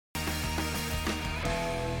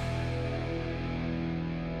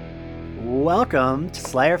Welcome to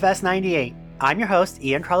Slayerfest 98. I'm your host,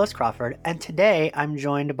 Ian Carlos Crawford, and today I'm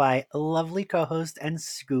joined by lovely co-host and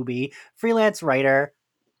Scooby, freelance writer,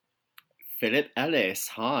 Philip Ellis.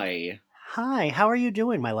 Hi. Hi, how are you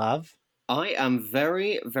doing, my love? I am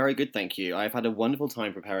very, very good, thank you. I've had a wonderful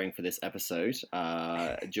time preparing for this episode.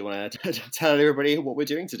 Do you want to tell everybody what we're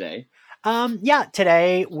doing today?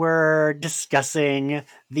 Today we're discussing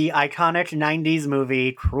the iconic 90s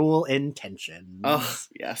movie Cruel Intentions. Oh,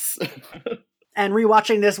 yes. And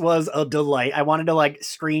rewatching this was a delight. I wanted to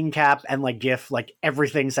screen cap and gif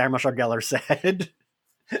everything Sarah Michelle Gellar said.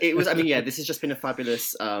 It was. This has just been a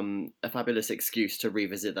fabulous excuse to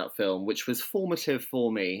revisit that film, which was formative for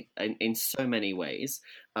me in so many ways.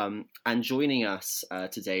 And joining us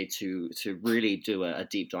today to really do a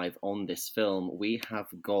deep dive on this film, we have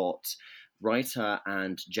got writer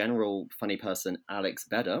and general funny person Alex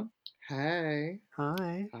Beder. Hey.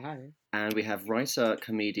 Hi. And we have writer,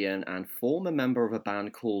 comedian, and former member of a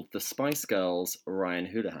band called the Spice Girls, Ryan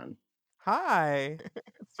Houlihan. Hi.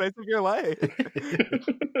 Spice of your life.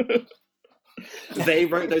 They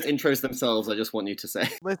wrote those intros themselves, I just want you to say.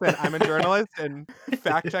 Listen, I'm a journalist and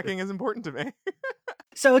fact-checking is important to me.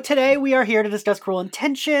 So today we are here to discuss Cruel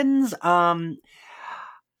Intentions.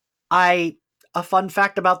 A fun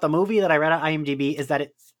fact about the movie that I read on IMDb is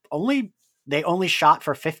that they only shot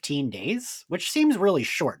for 15 days, which seems really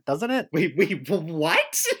short, doesn't it? Wait,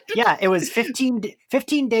 what? Yeah, it was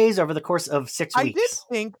 15 days over the course of 6 weeks.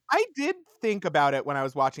 I did think about it when I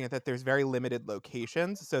was watching it that there's very limited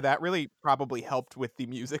locations, so that really probably helped with the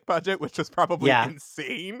music budget, which was probably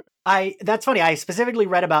insane. That's funny. I specifically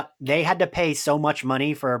read about they had to pay so much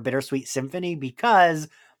money for Bittersweet Symphony because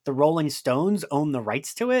the Rolling Stones own the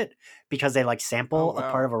rights to it because they sample a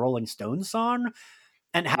part of a Rolling Stones song.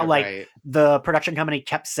 And how the production company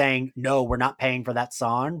kept saying, no, we're not paying for that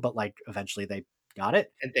song, but eventually they got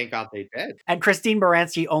it. And thank God they did. And Christine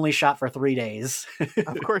Baranski only shot for 3 days.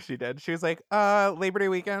 Of course she did. She was like, Labor Day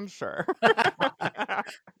weekend, sure. But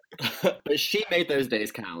she made those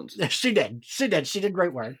days count. She did. She did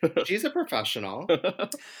great work. She's a professional.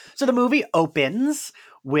 So the movie opens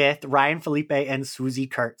with Ryan Felipe and Susie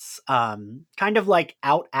Kurtz kind of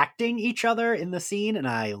out acting each other in the scene, and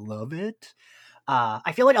I love it.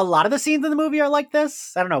 I feel like a lot of the scenes in the movie are like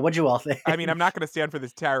this. I don't know. What'd you all think? I mean, I'm not going to stand for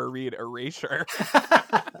this Tara Reid erasure.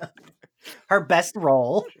 Her best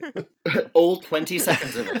role. All 20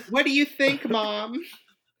 seconds of it. What do you think, Mom?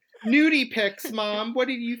 Nudie pics, Mom. What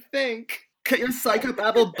do you think? Cut your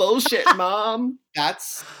psychobabble bullshit, Mom.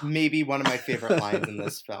 That's maybe one of my favorite lines in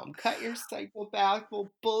this film. Cut your psychobabble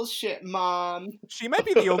bullshit, Mom. She might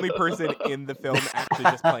be the only person in the film actually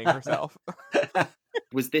just playing herself.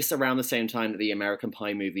 Was this around the same time that the American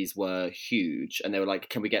Pie movies were huge? And they were like,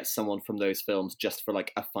 can we get someone from those films just for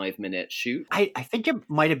a 5-minute shoot? I think it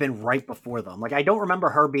might have been right before them. I don't remember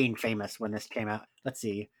her being famous when this came out. Let's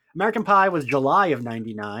see. American Pie was July of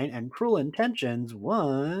 99, and Cruel Intentions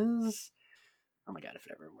was... Oh my God, if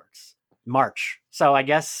it ever works. March. So I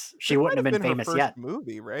guess she wouldn't have been famous her first yet.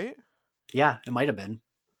 Movie, right? Yeah, it might have been.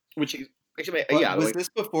 Which actually, was this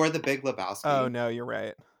before The Big Lebowski? Oh no, you're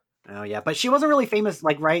right. Oh yeah, but she wasn't really famous.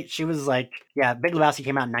 Right? She was Big Lebowski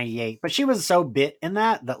came out in '98, but she was so bit in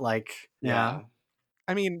that yeah.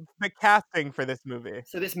 I mean, the casting for this movie.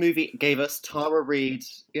 So this movie gave us Tara Reid.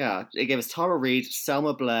 Yeah, it gave us Tara Reid,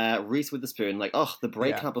 Selma Blair, Reese Witherspoon. The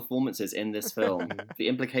breakout performances in this film. The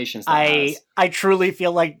implications. I truly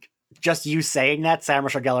feel like just you saying that, Sarah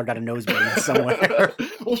Michelle Gellar got a nosebleed somewhere.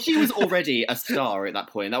 Well, she was already a star at that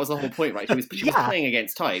point. That was the whole point, right? She was playing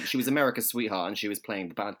against type. She was America's sweetheart, and she was playing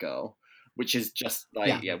the bad girl, which is just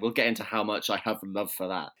we'll get into how much I have love for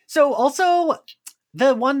that. So also,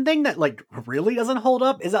 the one thing that really doesn't hold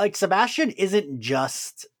up is that Sebastian isn't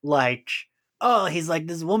just oh, he's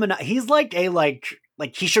this woman. He's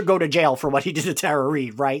he should go to jail for what he did to Tara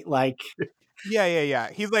Reid, right? Yeah.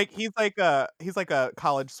 He's like a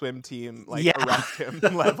college swim team, arrest him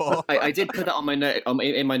level. I did put that on my note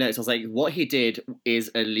in my notes. I was like, what he did is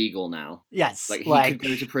illegal now. Yes, he could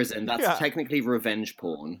go to prison. That's technically revenge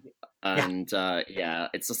porn, and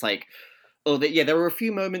it's just there were a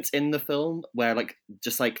few moments in the film where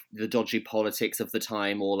the dodgy politics of the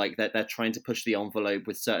time, or they're trying to push the envelope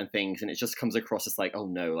with certain things, and it just comes across as oh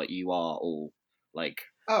no, you are all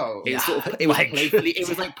Oh, it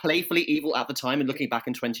was playfully evil at the time, and looking back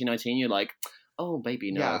in 2019, you're like, oh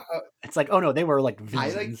baby, no. Yeah, it's oh no, they were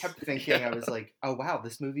villains. I kept thinking, I was oh wow,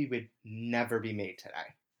 this movie would never be made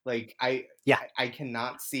today. I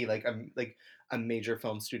cannot see a major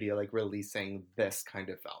film studio releasing this kind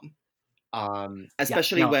of film.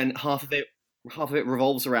 Especially when half of it half of it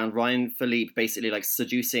revolves around Ryan Philippe basically like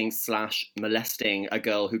seducing / molesting a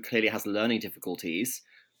girl who clearly has learning difficulties.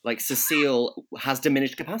 Like Cecile has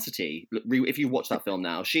diminished capacity. If you watch that film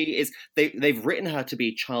now, she is. They've written her to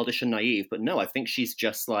be childish and naive, but no, I think she's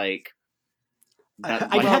just like.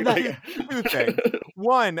 Two things.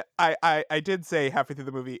 One, I did say halfway through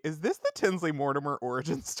the movie, is this the Tinsley Mortimer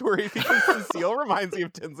origin story? Because Cecile reminds me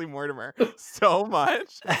of Tinsley Mortimer so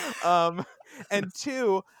much. And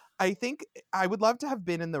two, I think I would love to have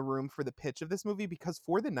been in the room for the pitch of this movie, because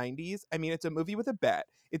for the 90s, I mean, it's a movie with a bet.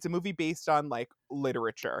 It's a movie based on like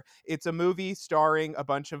literature. It's a movie starring a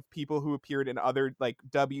bunch of people who appeared in other like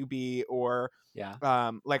WB or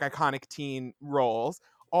like iconic teen roles,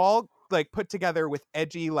 all like put together with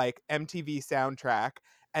edgy like MTV soundtrack.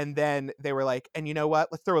 And then they were like, and you know what?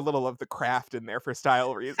 Let's throw a little of The Craft in there for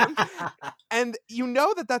style reasons. And you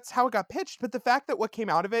know that that's how it got pitched. But the fact that what came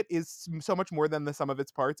out of it is so much more than the sum of its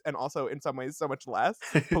parts, and also in some ways so much less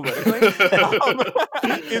politically,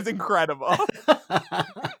 is incredible.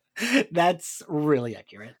 That's really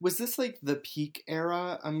accurate. Was this like the peak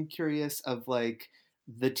era, I'm curious, of like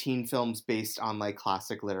the teen films based on like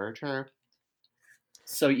classic literature?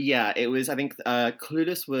 So yeah, it was. I think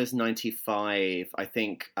Clueless was 95. I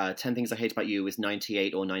think 10 Things I Hate About You was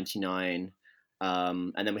 98 or 99.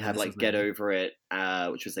 And then we had like Get Over It,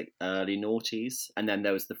 which was like early noughties. And then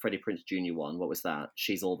there was the Freddie Prinze Jr. one. What was that?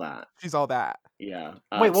 She's All That. She's All That. Yeah.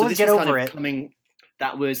 Wait, what was Get Over It?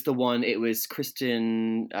 That was the one. It was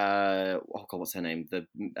Kristen. Oh God, what's her name?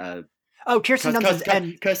 Kirsten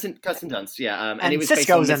Dunst Kirsten Dunst. Yeah. And it was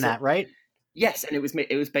Sisqo's in that, right? Yes, and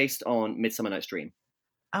it was based on Midsummer Night's Dream.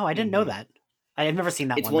 Oh, I didn't know that. I had never seen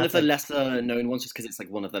that one. It's one of the lesser known ones, just because it's like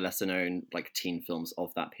one of the lesser known like teen films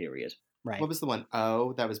of that period. Right. What was the one?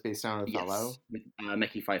 Oh, that was based on Othello? Yes, with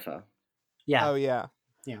Mekhi Phifer. Yeah. Oh, yeah.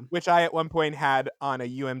 Yeah. Which I at one point had on a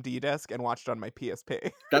UMD disc and watched on my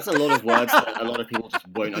PSP. That's a lot of words that a lot of people just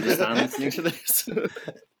won't understand listening to this.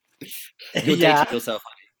 You're dating yourself.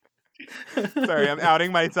 Sorry, I'm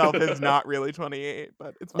outing myself as not really 28,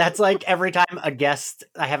 but it's fine. That's like every time I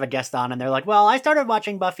have a guest on and they're like, well, I started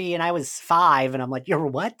watching Buffy and I was 5, and I'm like, you're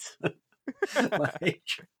what? Like,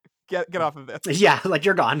 get off of this. Yeah, like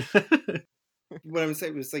you're gone. What I'm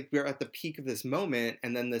saying was like we're at the peak of this moment,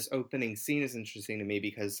 and then this opening scene is interesting to me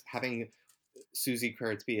because having Susie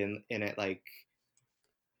Kurtz be in it like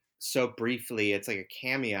so briefly, it's like a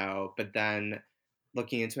cameo, but then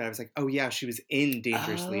looking into it, I was like, oh yeah, she was in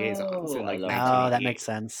Dangerous Liaisons in like 1988. Oh, that makes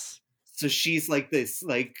sense. So she's like this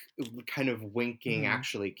like kind of winking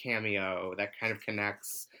actually cameo that kind of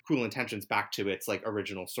connects Cruel Intentions back to its like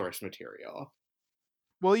original source material.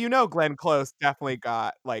 Well, you know, Glenn Close definitely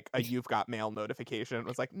got like a "You've Got Mail" notification. It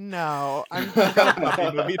was like, no, I've got a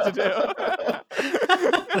Buffy movie to do.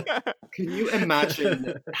 Can you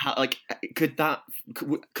imagine how like could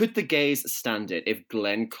the gays stand it if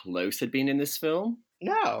Glenn Close had been in this film?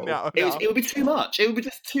 No. It would be too much. It would be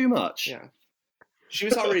just too much. Yeah. She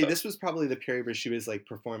was already. This was probably the period where she was like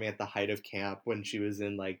performing at the height of camp when she was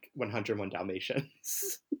in like 101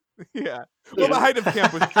 Dalmatians. Yeah. Well, the height of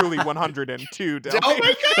camp was truly 102 Dalmatians. Oh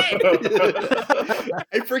my god!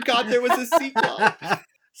 I forgot there was a sequel.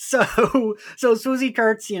 So Susie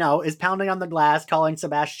Kurtz, is pounding on the glass, calling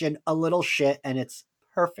Sebastian a little shit, and it's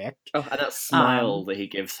perfect. Oh, and that smile that he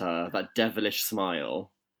gives her, that devilish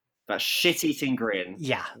smile, that shit-eating grin.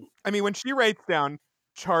 Yeah. I mean, when she writes down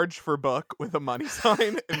 "charge for book" with a money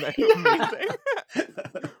sign, amazing.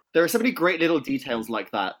 There are so many great little details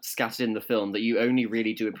like that scattered in the film that you only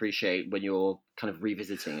really do appreciate when you're kind of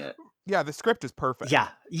revisiting it. Yeah, the script is perfect.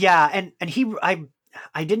 Yeah, and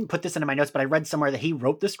I didn't put this into my notes, but I read somewhere that he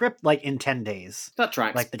wrote the script like in 10 days. That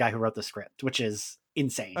tracks. Like the guy who wrote the script, which is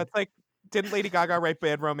insane. That's like, didn't Lady Gaga write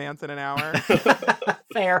Bad Romance in an hour?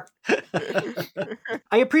 Fair.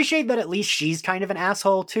 I appreciate that at least she's kind of an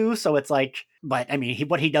asshole too, so it's like, but I mean,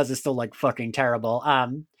 what he does is still like fucking terrible.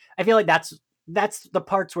 I feel like that's the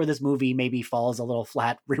parts where this movie maybe falls a little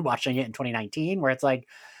flat rewatching it in 2019, where it's like,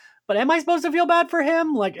 but am I supposed to feel bad for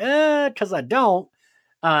him? Like, because I don't.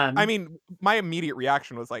 I mean, my immediate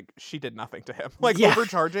reaction was like, she did nothing to him. Like,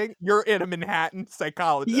 overcharging, you're in a Manhattan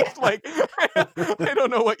psychologist. Yeah. Like, I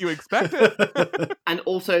don't know what you expected. And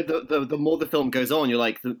also, the more the film goes on, you're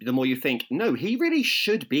like, the more you think, no, he really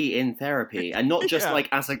should be in therapy, and not just like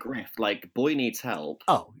as a grift. Like, boy needs help.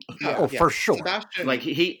 Oh, for sure. Sebastian, like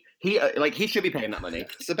he should be paying that money.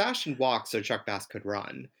 Sebastian walked so Chuck Bass could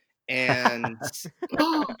run. And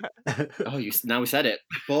now we said it.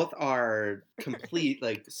 Both are complete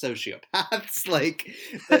like sociopaths. Like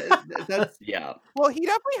that's yeah. Well, he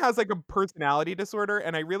definitely has like a personality disorder,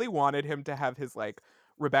 and I really wanted him to have his like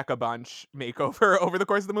Rebecca Bunch makeover over the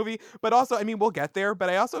course of the movie. But also, I mean, we'll get there, but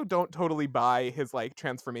I also don't totally buy his like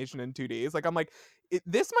transformation in 2 days. Like, I'm like,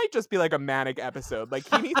 this might just be like a manic episode. Like,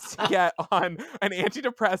 he needs to get on an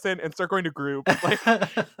antidepressant and start going to group. Like,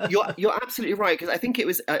 you're absolutely right, because I think it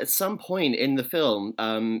was at some point in the film,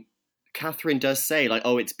 Catherine does say like,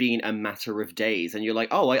 "Oh, it's been a matter of days," and you're like,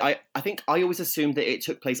 "Oh, I think I always assumed that it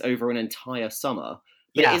took place over an entire summer,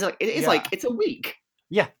 but Yeah. it is like it's a week."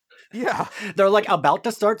 Yeah. They're like about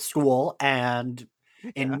to start school, and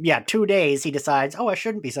in 2 days he decides, "Oh, I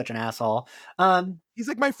shouldn't be such an asshole." He's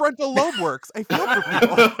like, my frontal lobe works. I feel for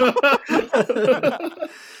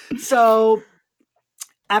people. So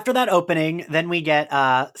after that opening, then we get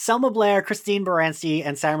Selma Blair, Christine Baranski,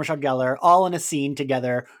 and Sarah Michelle Gellar all in a scene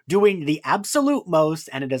together doing the absolute most,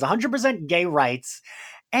 and it is 100% gay rights.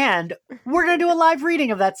 And we're going to do a live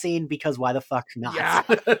reading of that scene because why the fuck not? Yeah.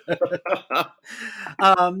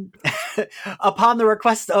 Upon the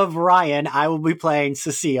request of Ryan, I will be playing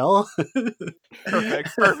Cecile.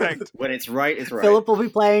 Perfect. When it's right, it's right. Philip will be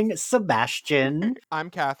playing Sebastian. I'm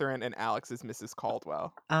Catherine, and Alex is Mrs.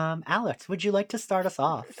 Caldwell. Alex, would you like to start us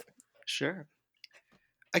off? Sure.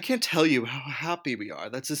 I can't tell you how happy we are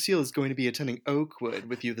that Cecile is going to be attending Oakwood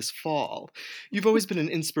with you this fall. You've always been an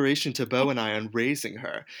inspiration to Beau and I on raising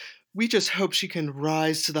her. We just hope she can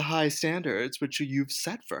rise to the high standards which you've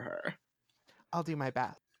set for her. I'll do my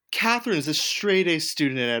best. Catherine is a straight-A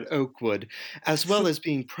student at Oakwood, as well as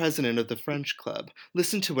being president of the French club.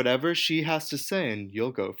 Listen to whatever she has to say and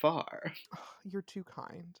you'll go far. You're too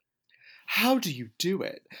kind. How do you do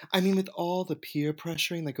it? I mean, with all the peer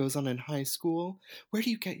pressuring that goes on in high school, where do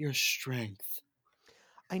you get your strength?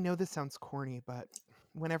 I know this sounds corny, but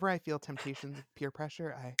whenever I feel temptations of peer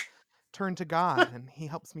pressure, I turn to God, and he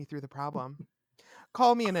helps me through the problem.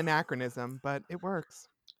 Call me an anachronism, but it works.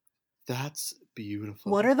 That's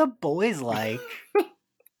beautiful. What are the boys like?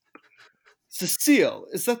 Cecile,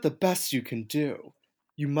 is that the best you can do?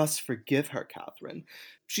 You must forgive her, Catherine.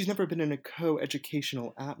 She's never been in a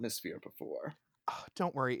co-educational atmosphere before. Oh,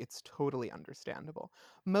 don't worry, it's totally understandable.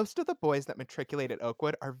 Most of the boys that matriculate at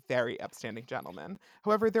Oakwood are very upstanding gentlemen.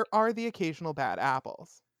 However, there are the occasional bad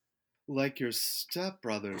apples. Like your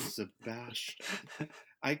stepbrother, Sebastian.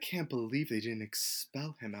 I can't believe they didn't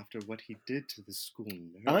expel him after what he did to the school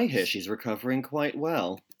nurse. I hear she's recovering quite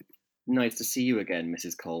well. Nice to see you again,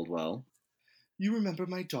 Mrs. Caldwell. You remember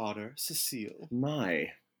my daughter, Cecile? My,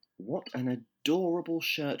 what an adorable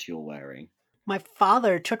shirt you're wearing. My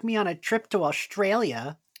father took me on a trip to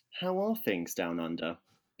Australia. How are things down under?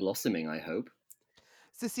 Blossoming, I hope.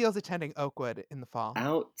 Cecile's attending Oakwood in the fall.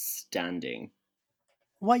 Outstanding.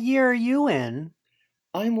 What year are you in?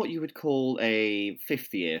 I'm what you would call a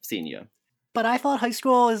fifth-year senior. But I thought high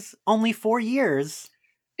school is only 4 years.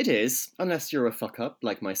 It is, unless you're a fuck-up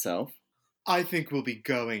like myself. I think we'll be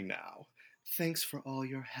going now. Thanks for all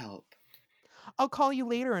your help. I'll call you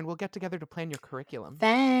later and we'll get together to plan your curriculum.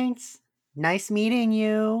 Thanks. Nice meeting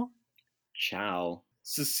you. Ciao.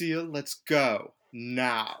 Cecile, let's go.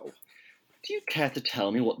 Now. Do you care to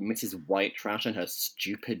tell me what Mrs. White Trash and her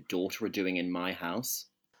stupid daughter are doing in my house?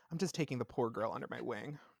 I'm just taking the poor girl under my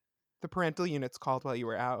wing. The parental unit's called while you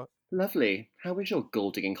were out. Lovely. How is your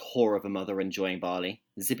gold-digging whore of a mother enjoying Bali?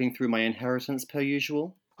 Zipping through my inheritance per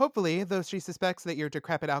usual? Hopefully, though she suspects that your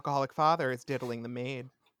decrepit alcoholic father is diddling the maid.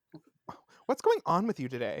 What's going on with you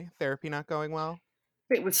today? Therapy not going well?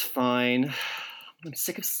 It was fine. I'm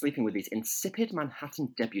sick of sleeping with these insipid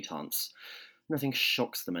Manhattan debutantes. Nothing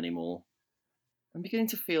shocks them anymore. I'm beginning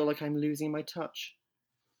to feel like I'm losing my touch.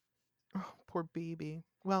 Oh, poor baby.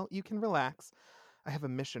 Well, you can relax. I have a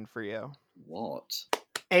mission for you. What?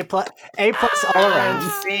 A plus all around.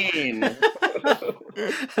 Scene.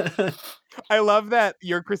 I love that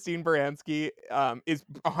your Christine Baranski is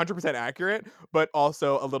 100% accurate, but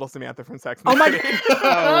also a little Samantha from Sex and Oh my the City.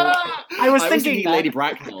 I was thinking thinking that. Lady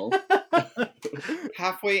Bracknell.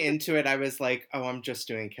 Halfway into it, I was like, oh, I'm just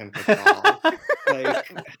doing Kim Cattrall. Like,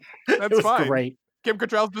 That's It was fine. great. Kim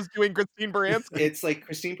Cattrall's just doing Christine Baranski. it's like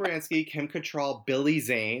Christine Baranski, Kim Cattrall, Billy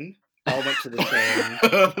Zane all went to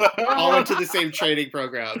the same training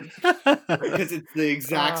program because it's the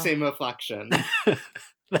exact same inflection.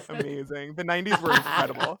 Amazing. The 90s were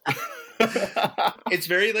incredible. It's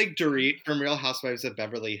very like Dorit from Real Housewives of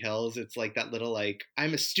Beverly Hills. It's like that little like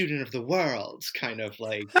I'm a student of the world kind of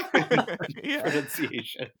like Yeah.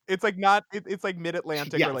 pronunciation. It's like not. It's like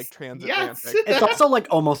mid-Atlantic or like Yes. transatlantic. It's also like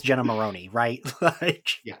almost Jenna Maroney, right? Like,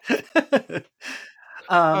 Yeah.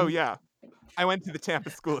 Oh yeah, I went to the Tampa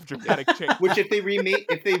School of Dramatic Change. Which if they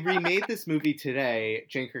remade this movie today,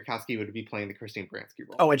 Jane Krakowski would be playing the Christine Baranski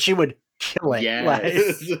role. Oh, and she would kill it.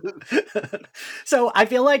 Yes. Like, so I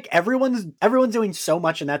feel like everyone's doing so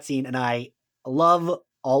much in that scene, and I love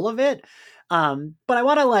all of it. But I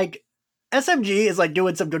want to like SMG is like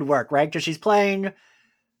doing some good work, right? Because she's playing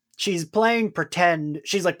pretend.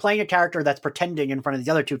 She's like playing a character that's pretending in front of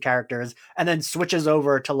the other two characters, and then switches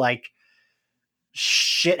over to like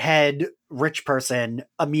shithead rich person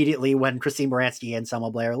immediately when Christine Baranski and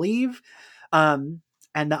Selma Blair leave. And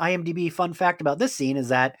the IMDb fun fact about this scene is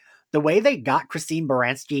that the way they got Christine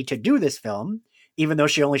Baranski to do this film, even though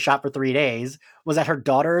she only shot for 3 days, was that her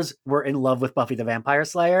daughters were in love with Buffy the Vampire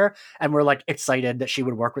Slayer and were like excited that she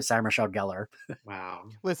would work with Sarah Michelle Gellar. Wow.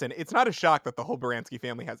 Listen, it's not a shock that the whole Baranski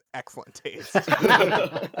family has excellent taste.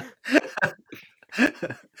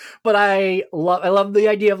 But I love the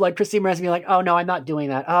idea of like Christine Baranski being like, oh no, I'm not doing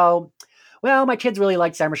that. Oh, well, my kids really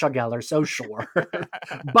like Sarah Michelle Gellar, so sure.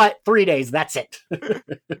 But 3 days, that's it.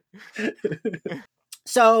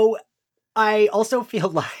 So I also feel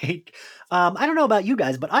like, I don't know about you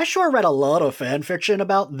guys, but I sure read a lot of fan fiction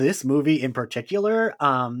about this movie in particular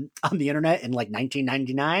on the internet in like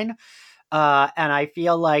 1999. And I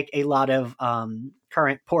feel like a lot of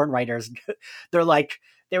current porn writers, they were like,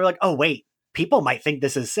 oh wait, people might think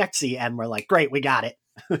this is sexy, and we're like, great, we got it.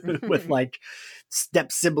 With like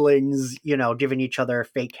step siblings, you know, giving each other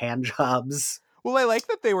fake hand jobs. Well, I like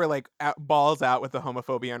that they were like balls out with the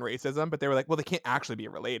homophobia and racism, but they were like, well, they can't actually be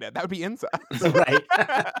related. That would be incest. Right.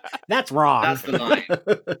 That's wrong. That's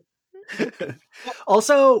the line.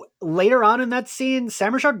 Also, later on in that scene,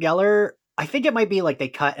 Sarah Michelle Gellar, I think it might be like they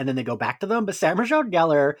cut and then they go back to them, but Sarah Michelle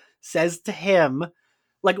Gellar says to him,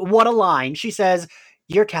 like, what a line. She says,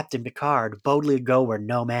 "You're Captain Picard, boldly go where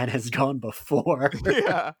no man has gone before."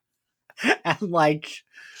 Yeah. And like,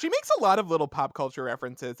 she makes a lot of little pop culture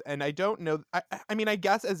references, and I don't know. I mean, I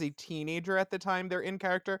guess as a teenager at the time, they're in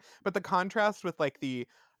character, but the contrast with like the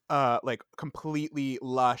like completely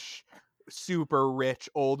lush, super rich,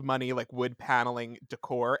 old money, like wood paneling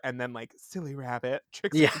decor, and then like Silly Rabbit,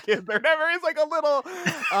 Tricks with the Kids or whatever is like a little.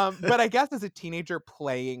 But I guess as a teenager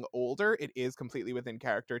playing older, it is completely within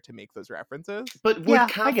character to make those references. But would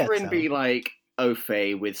Catherine be like au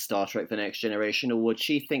fait with Star Trek The Next Generation, or would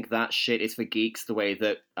she think that shit is for geeks the way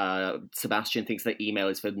that Sebastian thinks that email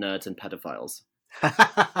is for nerds and pedophiles?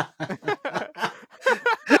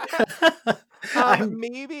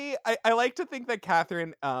 Maybe I like to think that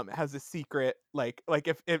Catherine has a secret, like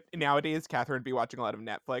if nowadays Catherine would be watching a lot of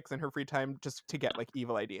Netflix in her free time just to get like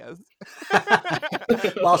evil ideas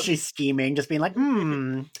while she's scheming, just being like,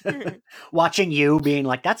 watching you being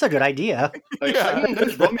like, that's a good idea. Like,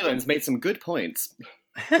 those Romulans made some good points.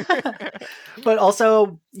 But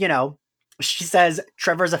also, you know, she says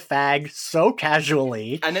Trevor's a fag so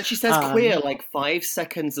casually, and then she says queer like 5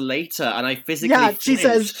 seconds later, and I physically she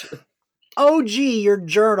says, "Oh gee, your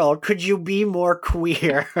journal, could you be more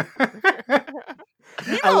queer?"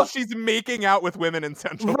 Meanwhile, she's making out with women in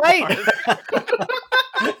Central Park.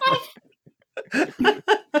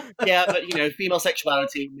 Yeah, but you know, female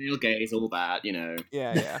sexuality, male gaze, all that, you know.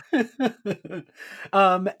 Yeah.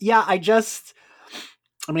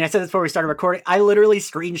 I mean, I said this before we started recording. I literally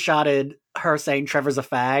screenshotted her saying Trevor's a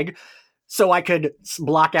fag so I could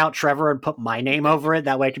block out Trevor and put my name over it.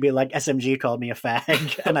 That way it could be like, SMG called me a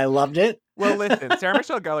fag, and I loved it. Well, listen, Sarah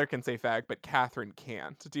Michelle Gellar can say fag, but Catherine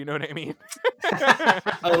can't. Do you know what I mean?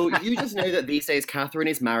 Oh, you just know that these days Catherine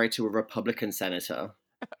is married to a Republican senator.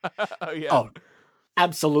 Oh, yeah. Oh,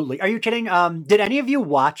 absolutely. Are you kidding? Did any of you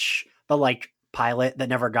watch the like pilot that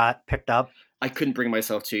never got picked up? I couldn't bring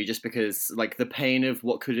myself to, just because like the pain of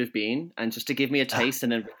what could have been, and just to give me a taste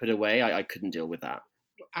and then rip it away, I couldn't deal with that.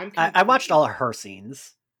 I watched all of her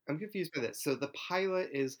scenes. I'm confused by this. So the pilot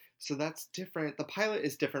is, so that's different. The pilot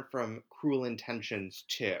is different from Cruel Intentions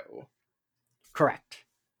 2. Correct.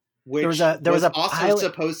 Which there was also pilot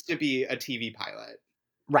supposed to be a TV pilot.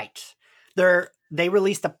 Right. They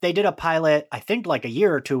did a pilot, I think like a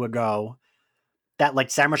year or two ago, that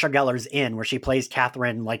like Sarah Michelle Gellar's in, where she plays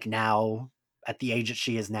Catherine like now at the age that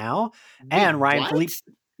she is now. And Ryan Philippe.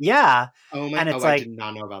 Yeah. Oh my god, I did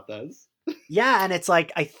not know about this. Yeah, and it's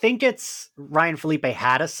like, I think it's Ryan Felipe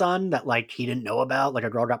had a son that like he didn't know about, like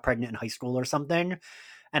a girl got pregnant in high school or something,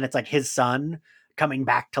 and it's like his son coming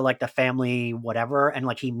back to like the family whatever, and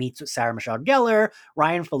like he meets with Sarah Michelle Gellar.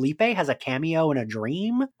 Ryan Felipe has a cameo in a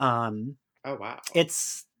dream. Oh wow.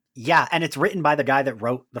 It's and it's written by the guy that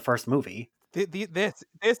wrote the first movie. This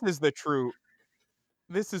is the true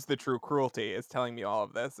cruelty, is telling me all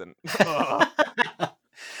of this, and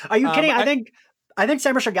Are you kidding? I think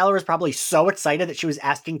Sarah Michelle Gellar was probably so excited that she was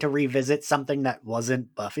asking to revisit something that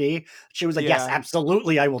wasn't Buffy. She was like, yes,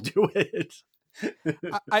 absolutely, I will do it.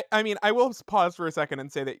 I mean, I will pause for a second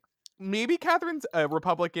and say that maybe Catherine's a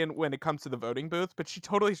Republican when it comes to the voting booth, but she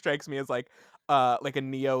totally strikes me as like a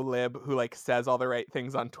neo-lib who like says all the right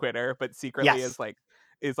things on Twitter, but secretly Yes.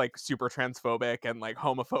 is like super transphobic and like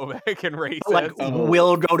homophobic and racist. Like,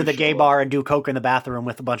 we'll go to the gay bar and do coke in the bathroom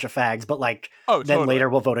with a bunch of fags, but like, then totally. later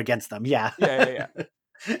we'll vote against them. Yeah. Yeah.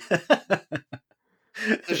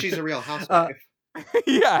 So she's a real housewife.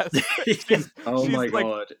 Yes. Oh my like,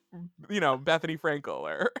 god. You know, Bethany Frankel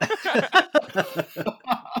or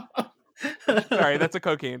sorry, that's a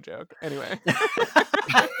cocaine joke. Anyway.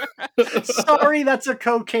 Sorry, that's a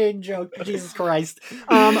cocaine joke. Jesus Christ.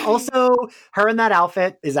 Also, her in that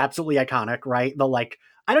outfit is absolutely iconic, right? The like,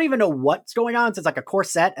 I don't even know what's going on. So it's like a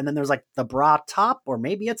corset, and then there's like the bra top, or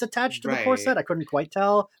maybe it's attached to the corset. I couldn't quite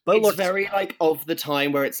tell. But it's very like of the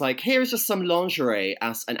time where it's like, here's just some lingerie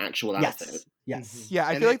as an actual outfit. Yes. Yeah,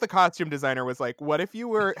 I feel like the costume designer was like, what if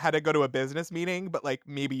you had to go to a business meeting, but like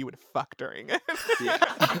maybe you would fuck during it? Yeah.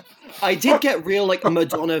 I did get real like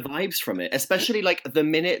Madonna vibes from it, especially like the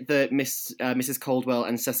minute that Mrs. Caldwell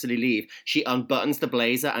and Cecily leave, she unbuttons the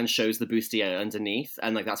blazer and shows the bustier underneath,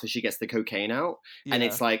 and like that's where she gets the cocaine out. Yeah. And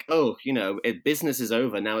it's like, oh, you know, business is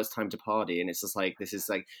over, now it's time to party. And it's just like, this is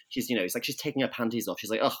like, she's, you know, it's like she's taking her panties off.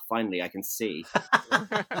 She's like, oh, finally I can see.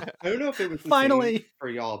 I don't know if it was the same for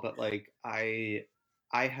y'all, but like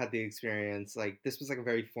I had the experience, like this was like a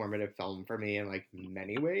very formative film for me in like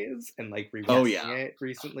many ways, and like rewatching it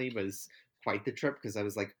recently was quite the trip, because I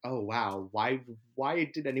was like, oh wow,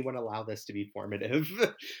 why did anyone allow this to be formative?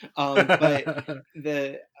 But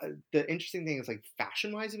the interesting thing is like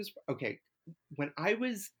fashion wise, it was okay. When I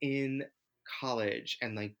was in college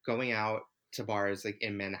and like going out to bars like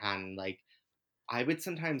in Manhattan, like I would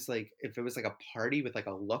sometimes like, if it was like a party with like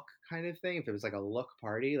a look kind of thing, if it was like a look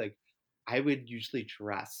party, like I would usually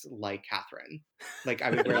dress like Catherine. Like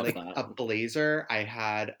I would wear like a blazer. I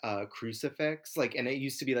had a crucifix, like, and it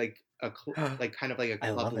used to be like like kind of like a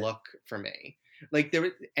club look for me. Like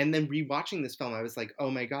there, and then rewatching this film, I was like,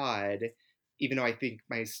 oh my god. Even though I think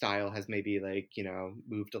my style has maybe like, you know,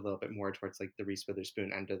 moved a little bit more towards like the Reese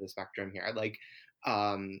Witherspoon end of the spectrum here. Like,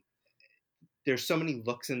 there's so many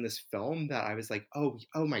looks in this film that I was like, oh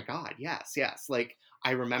my god, yes. Like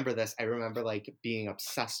I remember this. I remember like being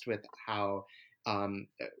obsessed with how. I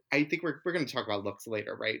think we're going to talk about looks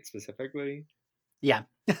later, right? Specifically. Yeah.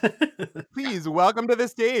 Please welcome to the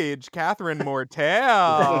stage, Catherine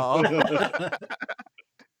Mortel.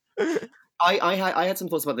 I had some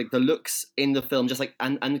thoughts about like the looks in the film, just like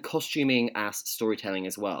and costuming as storytelling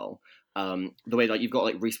as well. The way like you've got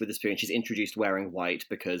like Reese Witherspoon, she's introduced wearing white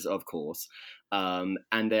because of course, and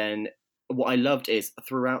then what I loved is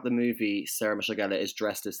throughout the movie, Sarah Michelle Gellar is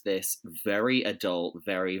dressed as this very adult,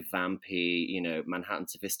 very vampy, you know, Manhattan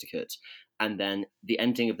sophisticate. And then the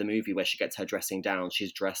ending of the movie where she gets her dressing down,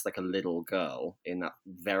 she's dressed like a little girl in that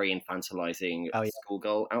very infantilizing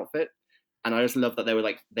schoolgirl outfit. And I just love that they were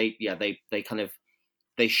like, they kind of,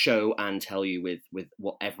 they show and tell you with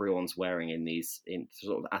what everyone's wearing in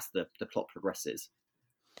sort of as the plot progresses.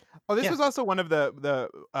 Oh, this was also one of the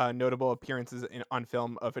notable appearances on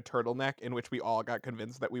film of a turtleneck, in which we all got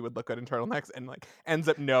convinced that we would look good in turtlenecks, and like ends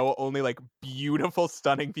up only like beautiful,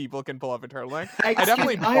 stunning people can pull off a turtleneck. I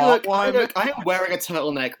definitely bought one. I am wearing a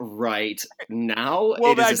turtleneck right now.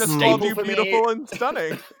 Well, I just called you beautiful and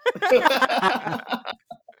stunning.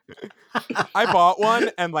 I bought one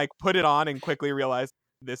and like put it on and quickly realized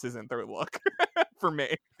this isn't the look for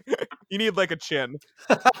me. You need like a chin.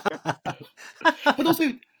 But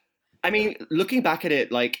also, I mean, looking back at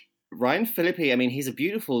it, like Ryan Phillippe, I mean, he's a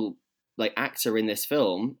beautiful like actor in this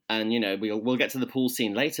film, and you know we'll get to the pool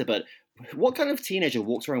scene later. But what kind of teenager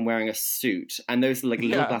walks around wearing a suit and those like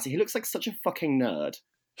little glasses? He looks like such a fucking nerd.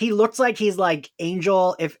 He looks like he's like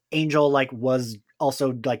Angel, if Angel like was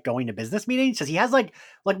also like going to business meetings, because he has like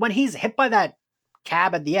when he's hit by that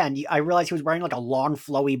cab at the end, I realized he was wearing like a long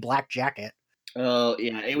flowy black jacket. Oh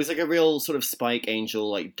yeah, it was like a real sort of Spike Angel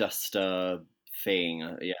like duster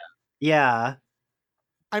thing. Yeah.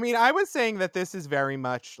 I mean, I was saying that this is very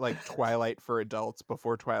much like Twilight for adults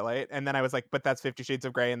before Twilight, and then I was like, but that's 50 Shades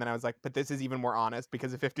of Grey, and then I was like, but this is even more honest,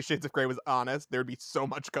 because if 50 Shades of Grey was honest, there'd be so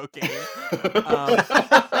much cocaine.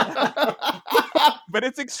 But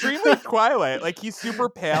it's extremely Twilight. Like he's super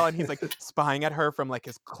pale, and he's like spying at her from like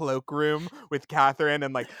his cloakroom with Catherine,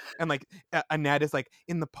 and Annette is like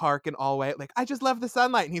in the park and all white, like I just love the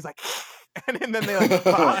sunlight, and he's like, and then they like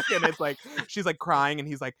fuck, and it's like she's like crying, and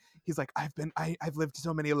he's like I've lived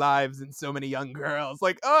so many lives and so many young girls.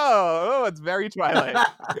 Like oh, it's very Twilight.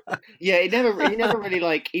 Yeah, he never really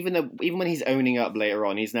like even when he's owning up later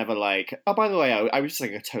on, he's never like, oh by the way, I was just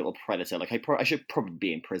like a total predator. Like I should probably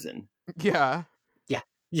be in prison. Yeah.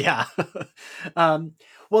 Yeah.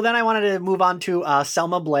 Well, then I wanted to move on to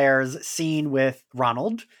Selma Blair's scene with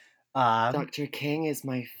Ronald. Dr. King is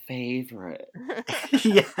my favorite.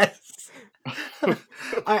 Yes.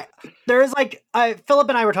 There's like Philip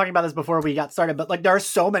and I were talking about this before we got started, but like there are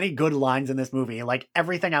so many good lines in this movie. Like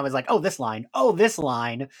everything I was like, oh, this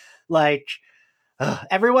line, like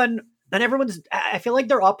everyone's. I feel like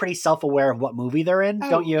they're all pretty self-aware of what movie they're in,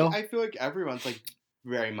 don't you? I feel like everyone's like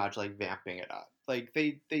very much like vamping it up. Like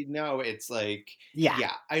they know it's like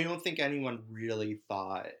yeah. I don't think anyone really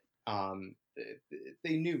thought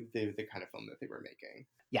they knew the kind of film that they were making.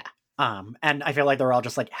 Yeah. And I feel like they're all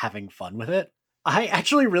just like having fun with it. I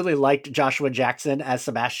actually really liked Joshua Jackson as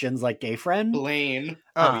Sebastian's like gay friend. Blaine.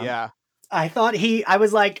 Oh yeah. I thought I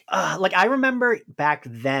was like I remember back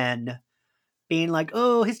then being like,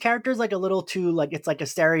 oh, his character's like a little too like it's like a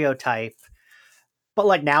stereotype. But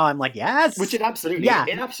like now I'm like, yes. Which it absolutely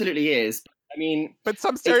is. I mean, but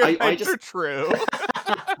some stereotypes are true.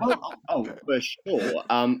 For sure.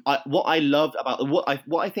 What I loved about what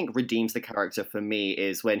I think redeems the character for me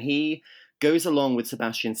is when he goes along with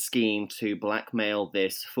Sebastian's scheme to blackmail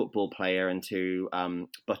this football player into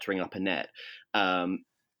buttering up a net.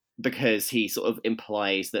 Because he sort of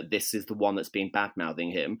implies that this is the one that's been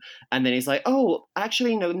bad-mouthing him. And then he's like, oh,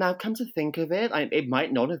 actually, no, now come to think of it, it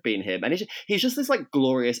might not have been him. And he's just this, like,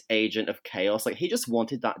 glorious agent of chaos. Like, he just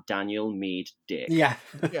wanted that Daniel Meade dick. Yeah.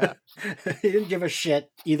 He didn't give a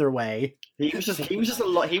shit either way. He was just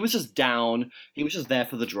down. He was just there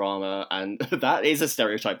for the drama. And that is a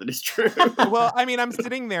stereotype that is true. Well, I mean, I'm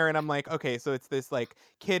sitting there and I'm like, okay, so it's this, like,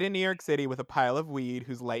 kid in New York City with a pile of weed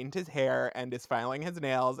who's lightened his hair and is filing his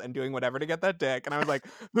nails and doing whatever to get that dick. And I was like,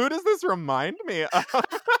 who does this remind me of?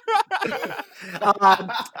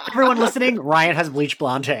 Everyone listening, Ryan has bleach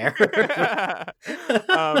blonde hair.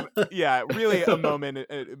 Yeah, really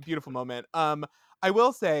a beautiful moment. I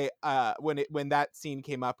will say, when that scene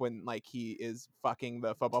came up, when like he is fucking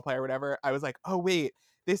the football player or whatever, I was like, oh wait,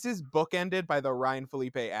 this is bookended by the Ryan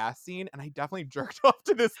Felipe ass scene, and I definitely jerked off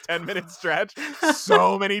to this 10-minute stretch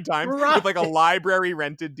so many times with like a library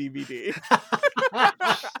rented DVD.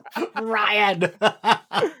 Ryan.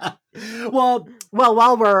 Well,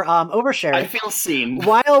 while we're oversharing, I feel seen.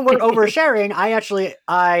 While we're oversharing,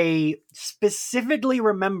 I specifically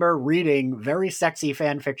remember reading very sexy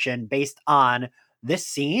fan fiction based on this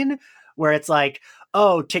scene, where it's like,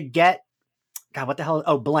 oh, to get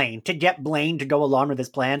Blaine to go along with his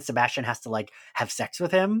plan, Sebastian has to like have sex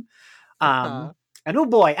with him. And oh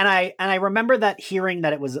boy, and I remember that hearing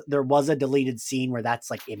that there was a deleted scene where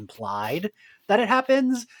that's like implied that it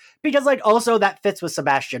happens, because like also that fits with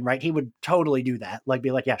Sebastian, right? He would totally do that. Like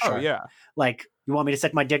be like, yeah, sure. Oh, yeah. Like, you want me to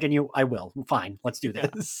stick my dick in you? I will. Fine. Let's do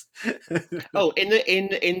this. In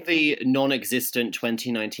the non-existent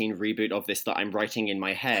 2019 reboot of this that I'm writing in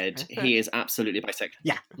my head, he is absolutely bisexual.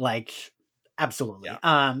 Yeah, like absolutely.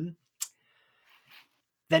 Yeah.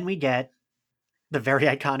 Then we get the very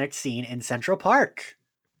iconic scene in Central Park.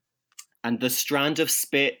 And the strand of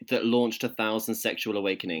spit that launched 1,000 sexual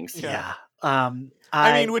awakenings. Yeah. I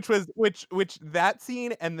mean, which that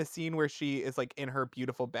scene and the scene where she is like in her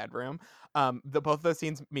beautiful bedroom, both of those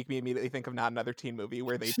scenes make me immediately think of Not Another Teen Movie,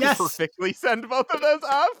 where they perfectly send both of those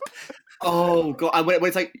up. Oh god! When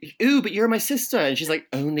it's like, ooh, but you're my sister, and she's like,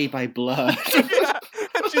 only by blood. Yeah.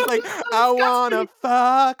 And she's like, I wanna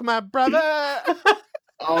fuck my brother.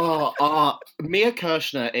 Mia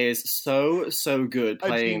Kirshner is so good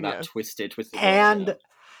playing that twisted. And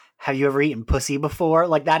have you ever eaten pussy before?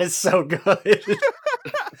 Like, that is so good.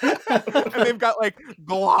 And they've got like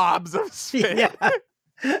globs of spit. Yeah.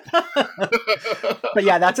 But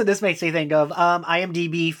yeah, that's what this makes me think of.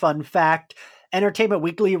 IMDb fun fact: Entertainment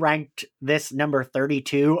Weekly ranked this number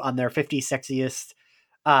 32 on their 50 sexiest.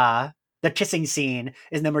 The kissing scene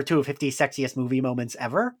is number 2 of 50 sexiest movie moments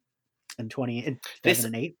ever in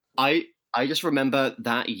 2008. I just remember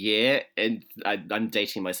that year, and I'm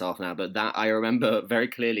dating myself now, but that I remember very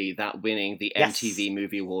clearly that winning the MTV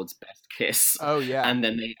Movie Awards Best Kiss. Oh yeah, and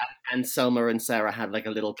then Selma and Sarah had like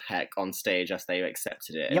a little peck on stage as they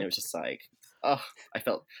accepted it, and it was just like, I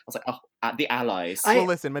was like, at the allies. Well,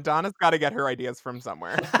 listen, Madonna's got to get her ideas from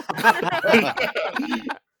somewhere.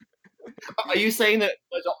 Are you saying that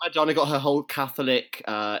Madonna got her whole Catholic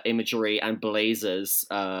imagery and blazers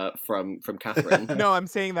from Catherine? No, I'm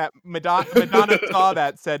saying that Madonna saw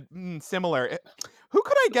that, said, similar. Who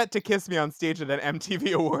could I get to kiss me on stage at an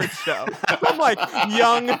MTV Awards show? Some like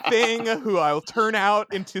young thing who I'll turn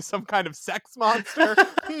out into some kind of sex monster.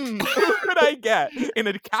 Who could I get in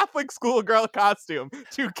a Catholic schoolgirl costume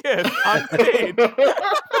to kiss on stage?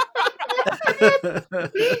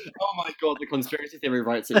 Oh my god, the conspiracy theory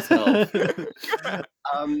writes itself.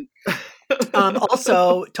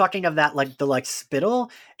 Also, talking of that, like the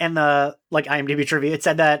spittle and the IMDb trivia, it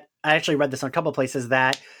said that I actually read this on a couple places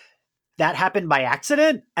that happened by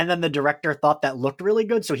accident, and then the director thought that looked really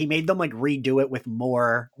good, so he made them redo it with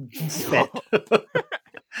more spit.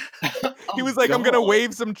 He was like, I'm gonna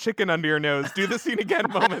wave some chicken under your nose. Do the scene again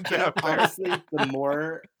moments after. Honestly, the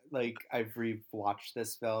more I've rewatched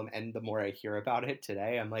this film and the more I hear about it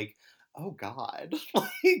today, I'm like, oh God.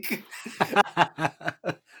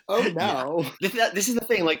 Oh no. Yeah. This is the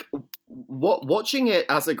thing, watching it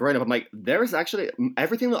as a grown-up, I'm like, there is actually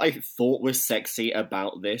everything that I thought was sexy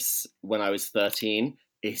about this when I was 13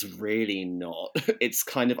 is really not. It's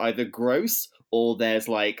kind of either gross, or there's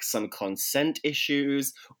some consent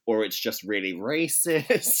issues, or it's just really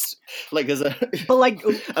racist. There's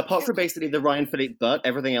apart from basically the Ryan Philippe butt,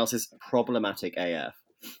 everything else is problematic AF.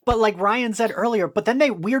 But like Ryan said earlier, but then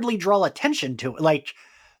they weirdly draw attention to it.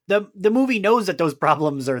 The movie knows that those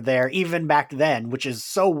problems are there even back then, which is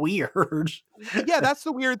so weird. Yeah, that's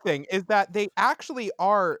the weird thing, is that they actually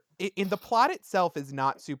are, in the plot itself is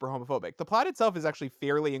not super homophobic. The plot itself is actually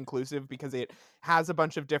fairly inclusive because it has a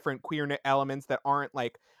bunch of different queer elements that aren't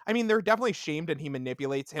they're definitely shamed, and he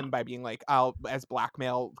manipulates him by being as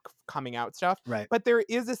blackmail coming out stuff. Right. But there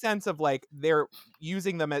is a sense of they're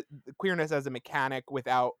using them as queerness as a mechanic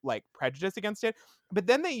without prejudice against it. But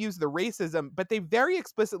then they use the racism, but they very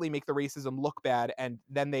explicitly make the racism look bad. And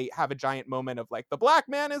then they have a giant moment of the black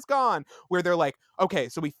man is gone, where they're like, okay,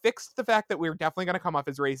 so we fixed the fact that we're definitely going to come off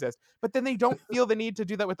as racist, but then they don't feel the need to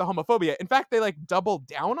do that with the homophobia. In fact, they double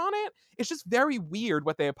down on it. It's just very weird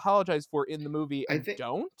what they apologize for in the movie and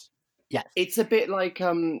don't. Yeah. It's a bit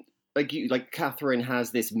Catherine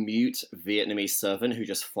has this mute Vietnamese servant who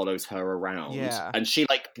just follows her around. Yeah. And she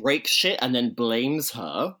breaks shit and then blames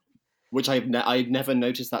her, which I've never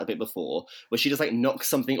noticed that a bit before, where she just knocks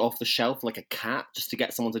something off the shelf like a cat just to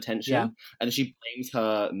get someone's attention. Yeah. And then she blames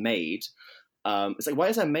her maid. It's why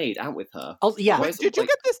is her maid out with her? Oh yeah. Did you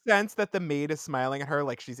get the sense that the maid is smiling at her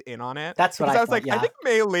like she's in on it? That's what I was thought, yeah. I think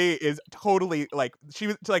Mei Lee is totally she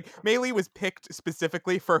was Mei Lee was picked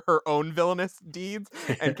specifically for her own villainous deeds,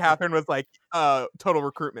 and Catherine was total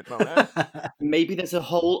recruitment moment. Maybe there's a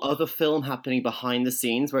whole other film happening behind the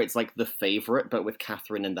scenes where it's The Favorite, but with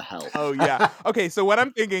Catherine and the Help. Oh yeah. Okay, so what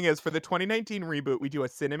I'm thinking is for the 2019 reboot, we do a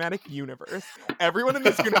cinematic universe. Everyone in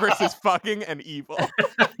this universe is fucking and evil.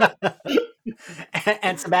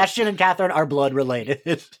 And Sebastian and Catherine are blood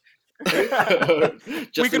related. We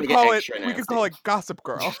could call it Gossip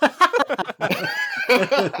Girl.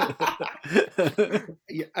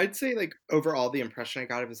 Yeah, I'd say overall the impression I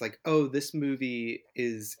got was oh, this movie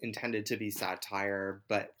is intended to be satire,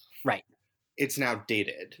 but right, it's now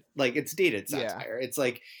dated. It's dated satire. Yeah. It's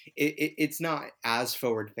it's not as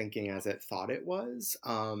forward thinking as it thought it was.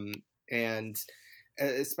 And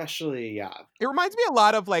especially, yeah, it reminds me a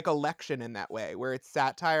lot of Election in that way, where it's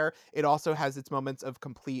satire. It also has its moments of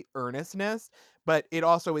complete earnestness, but it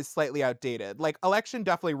also is slightly outdated. Election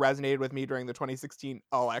definitely resonated with me during the 2016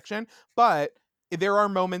 election, but there are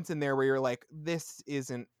moments in there where you're this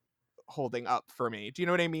isn't holding up for me. Do you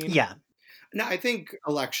know what I mean? Yeah. No, I think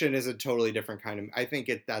Election is a totally different kind of. I think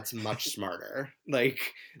that's much smarter.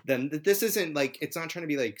 Than this isn't it's not trying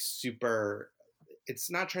to be super.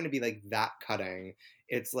 It's not trying to be that cutting.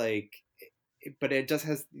 It's but it just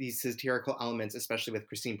has these satirical elements, especially with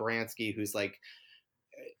Christine Baranski, who's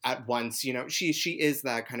at once, she is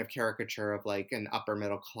that kind of caricature of an upper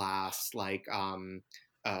middle class,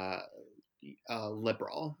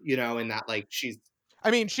 liberal, in that she's. I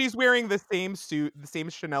mean, she's wearing the same suit, the same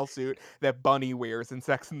Chanel suit that Bunny wears in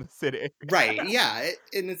Sex and the City. Right. Yeah.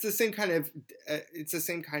 And it's the same kind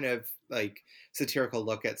of, satirical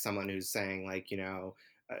look at someone who's saying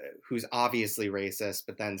who's obviously racist,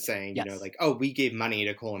 but then saying, yes, oh, we gave money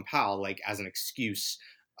to Colin Powell, as an excuse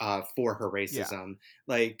for her racism.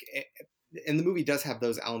 Yeah. And the movie does have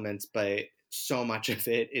those elements, but so much of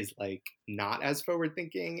it is not as forward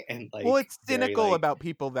thinking and well, it's cynical about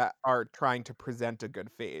people that are trying to present a good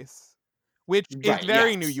face, which is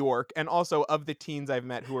very New York. And also, of the teens I've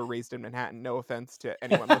met who were raised in Manhattan, no offense to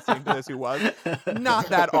anyone listening to this who was, not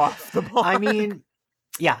that off the mark. I mean,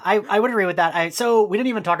 yeah, I would agree with that. So we didn't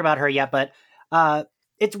even talk about her yet, but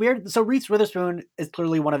it's weird. So Reese Witherspoon is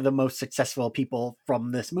clearly one of the most successful people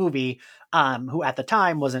from this movie, who at the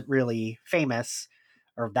time wasn't really famous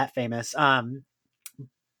or that famous.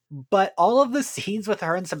 But all of the scenes with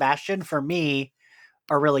her and Sebastian, for me,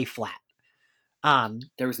 are really flat.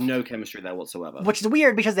 There was no chemistry there whatsoever. Which is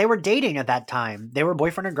weird because they were dating at that time. They were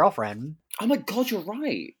boyfriend and girlfriend. Oh my God, you're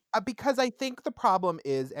right. Because I think the problem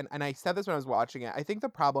is, and I said this when I was watching it, I think the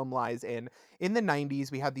problem lies in the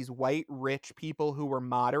 90s, we had these white, rich people who were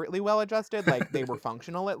moderately well-adjusted, like, they were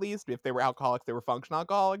functional at least. If they were alcoholics, they were functional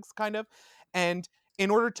alcoholics, kind of. And in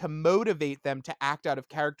order to motivate them to act out of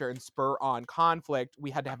character and spur on conflict, we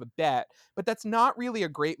had to have a bet. But that's not really a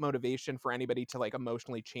great motivation for anybody to, like,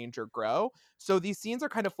 emotionally change or grow. So these scenes are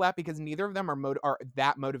kind of flat because neither of them are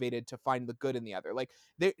that motivated to find the good in the other. Like,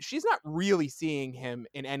 she's not really seeing him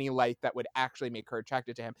in any light that would actually make her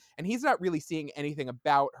attracted to him, and he's not really seeing anything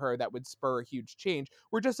about her that would spur a huge change.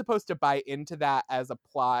 We're just supposed to buy into that as a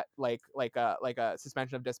plot, like a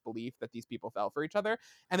suspension of disbelief that these people fell for each other,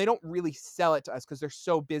 and they don't really sell it to us because they're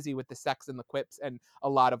so busy with the sex and the quips and a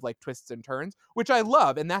lot of like twists and turns, which I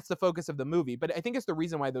love, and that's the focus of the movie. But I think it's the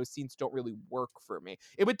reason why those scenes don't really work for me.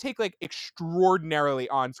 It would take like extraordinarily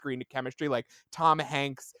on-screen chemistry, like Tom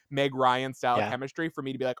Hanks, Meg Ryan style chemistry, for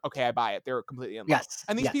me to be like, okay, I buy it. They're completely in love. Yes,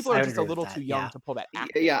 And these people are just a little too young to pull that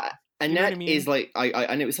acting. Yeah. Annette I mean? is like,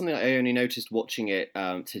 and it was something I only noticed watching it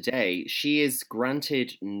today. She is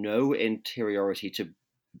granted no interiority to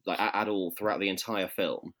like at all throughout the entire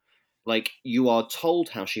film. Like, you are told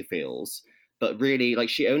how she feels, but really, like,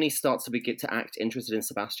 she only starts to begin to act interested in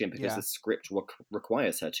Sebastian because the script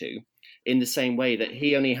requires her to. In the same way that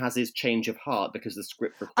he only has his change of heart because the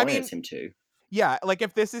script requires him to. Yeah, like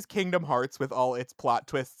if this is Kingdom Hearts with all its plot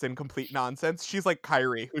twists and complete nonsense, she's like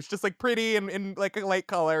Kairi, who's just like pretty and in like a light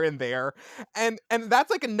color in there. And that's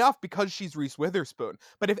like enough because she's Reese Witherspoon.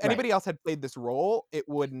 But if anybody else had played this role, it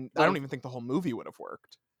wouldn't, I don't even think the whole movie would have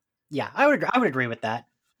worked. Yeah, I would agree with that.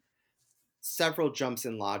 Several jumps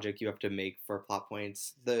in logic you have to make for plot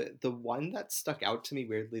points. The one that stuck out to me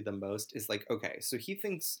weirdly the most is like, okay, so he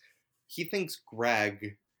thinks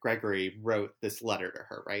Gregory wrote this letter to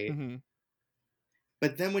her, right? Mm-hmm.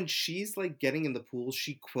 But then when she's like getting in the pool,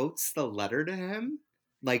 she quotes the letter to him,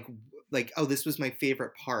 like oh, this was my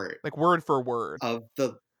favorite part, like word for word of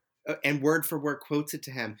the, and word for word quotes it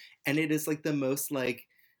to him, and it is like the most like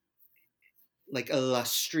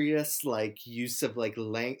illustrious like use of like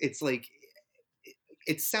it's like.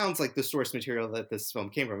 It sounds like the source material that this film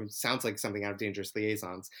came from. It sounds like something out of Dangerous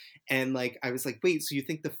Liaisons. And like, I was like, wait, so you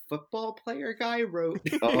think the football player guy wrote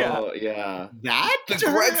yeah. that to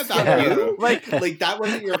her about you? Like that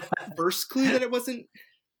wasn't your first clue that it wasn't?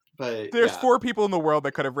 But there's 4 people in the world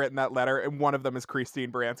that could have written that letter, and one of them is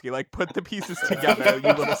Christine Baranski. Like, put the pieces together, you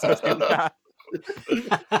little sociopath.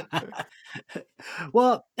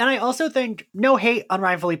 Well, and I also think, no hate on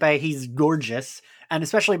Ryan Phillippe, he's gorgeous, and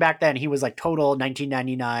especially back then he was like total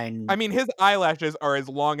 1999. I mean, his eyelashes are as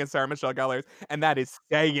long as Sarah Michelle Gellar's, and that is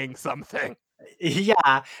saying something.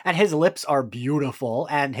 Yeah, and his lips are beautiful,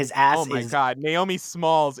 and his ass oh my god, Naomi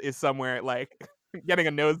Smalls is somewhere like getting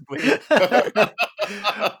a nosebleed.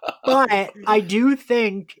 But I do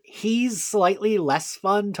think he's slightly less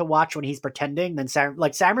fun to watch when he's pretending than Sarah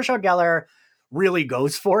Michelle Gellar really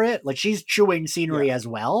goes for it. Like, she's chewing scenery as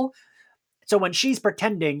well. So when she's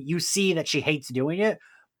pretending, you see that she hates doing it.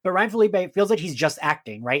 But Ryan Phillippe feels like he's just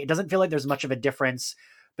acting, right? It doesn't feel like there's much of a difference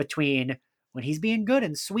between when he's being good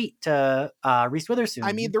and sweet to Reese Witherspoon.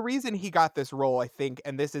 I mean, the reason he got this role, I think,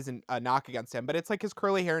 and this isn't a knock against him, but it's like his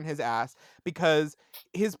curly hair and his ass, because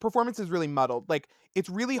his performance is really muddled. Like, it's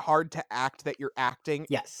really hard to act that you're acting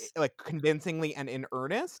like convincingly and in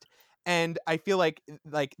earnest. And I feel like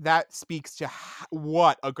that speaks to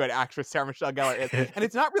what a good actress Sarah Michelle Gellar is. And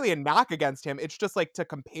it's not really a knock against him. It's just like to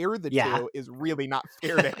compare the two is really not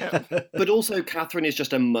fair to him. But also, Catherine is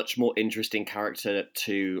just a much more interesting character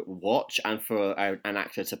to watch and for an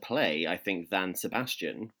actor to play, I think, than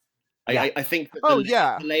Sebastian. I think that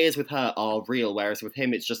the layers with her are real, whereas with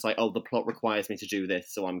him, it's just like, oh, the plot requires me to do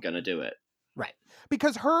this, so I'm going to do it. Right.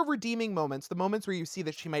 Because her redeeming moments, the moments where you see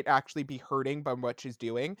that she might actually be hurting by what she's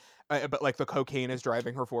doing, but like the cocaine is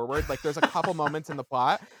driving her forward. Like, there's a couple moments in the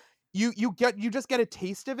plot. You just get a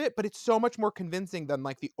taste of it, but it's so much more convincing than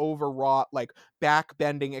like the overwrought, like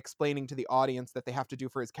backbending explaining to the audience that they have to do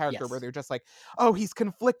for his character, where they're just like, oh, he's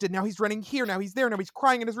conflicted, now he's running here, now he's there, now he's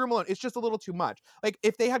crying in his room alone. It's just a little too much. Like,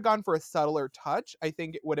 if they had gone for a subtler touch, I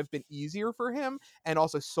think it would have been easier for him and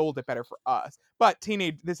also sold it better for us. But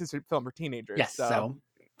this is a film for teenagers. Yes,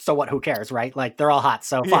 so what, who cares, right? Like, they're all hot,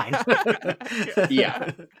 so fine.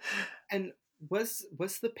 Yeah. And was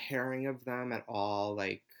the pairing of them at all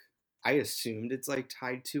like, I assumed it's like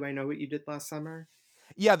tied to I Know What You Did Last Summer?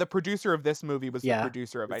 Yeah, the producer of this movie was the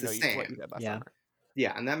producer of What You Did Last Summer.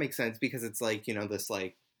 Yeah, and that makes sense because it's like, this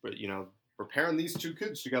like, we're pairing these two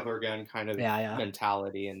kids together again kind of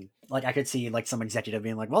mentality. And like, I could see like some executive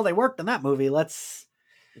being like, well, they worked in that movie, let's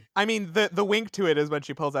I mean, the wink to it is when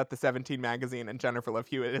she pulls out the 17 magazine and Jennifer Love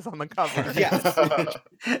Hewitt is on the cover. Yes.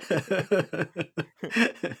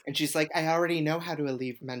 And she's like, I already know how to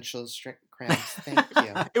alleviate menstrual cramps. Thank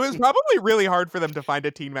you. It was probably really hard for them to find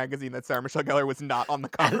a teen magazine that Sarah Michelle Gellar was not on the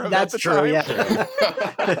cover of. That's at the true,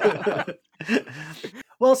 time. yeah.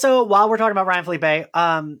 Well, so while we're talking about Ryan Felipe,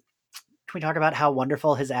 can we talk about how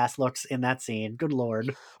wonderful his ass looks in that scene? Good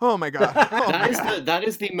Lord. Oh my God. That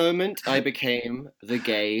is the moment I became the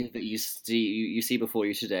gay that you see before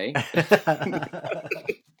you today.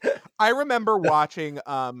 I remember watching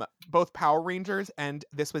both Power Rangers, and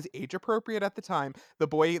this was age appropriate at the time, the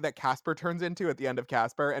boy that Casper turns into at the end of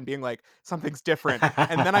Casper and being like, something's different.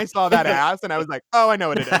 And then I saw that ass and I was like, oh, I know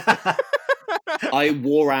what it is. I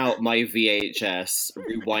wore out my VHS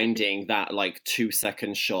rewinding that like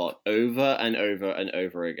 2-second shot over and over and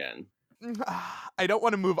over again. I don't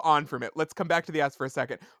want to move on from it. Let's come back to the ass for a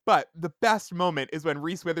second. But the best moment is when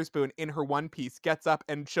Reese Witherspoon in her one piece gets up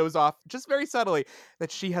and shows off just very subtly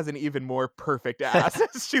that she has an even more perfect ass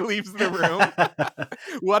as she leaves the room.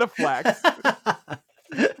 What a flex.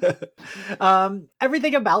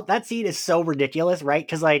 Everything about that scene is so ridiculous, right?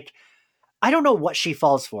 Because like, I don't know what she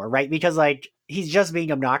falls for, right? Because like, he's just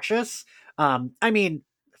being obnoxious. I mean,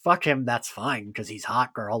 fuck him, that's fine because he's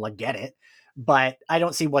hot, girl. I get it. But I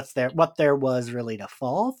don't see what there was really to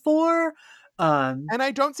fall for. And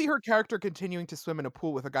I don't see her character continuing to swim in a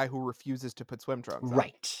pool with a guy who refuses to put swim trunks on.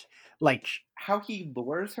 Right. Like how he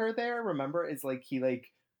lures her there, remember, is like he like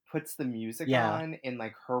puts the music on in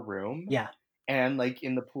like her room. Yeah. And like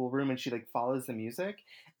in the pool room, and she like follows the music.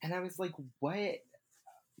 And I was like, what?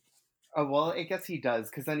 Oh, well, I guess he does,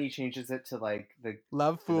 because then he changes it to like the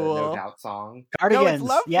Love Fool, the No Doubt song. Cardigans. No, it's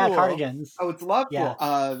Love Fool. Cardigans. Oh, it's Love yeah.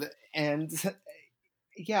 Fool. And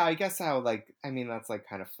yeah, I guess how like, I mean, that's like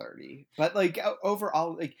kind of flirty, but like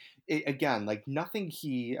overall, like again, like nothing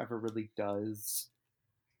he ever really does,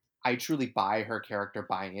 I truly buy her character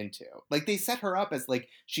buying into. Like they set her up as like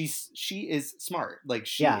she is smart, like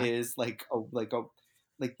she is like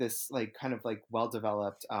this like kind of like well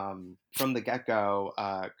developed from the get-go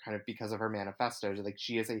kind of because of her manifesto, like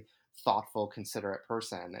she is a thoughtful, considerate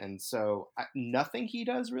person, and so nothing he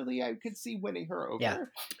does really I could see winning her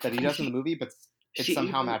over that he does in the movie, but it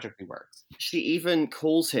somehow magically works. She even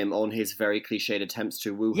calls him on his very cliched attempts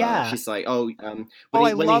to woo her. Yeah. She's like,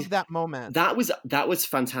 I love that moment. That was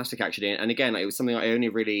fantastic, actually. And again, like, it was something I only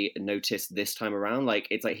really noticed this time around. Like,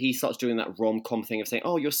 it's like he starts doing that rom-com thing of saying,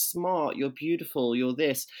 oh, you're smart, you're beautiful, you're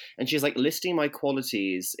this. And she's like, listing my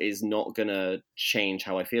qualities is not gonna change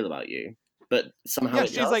how I feel about you. But somehow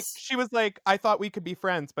she was like, I thought we could be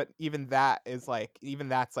friends, but even that's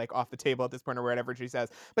like off the table at this point or whatever she says.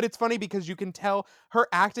 But it's funny because you can tell her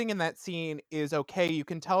acting in that scene is okay. You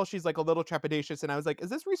can tell she's like a little trepidatious, and I was like, is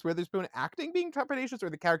this Reese Witherspoon acting being trepidatious or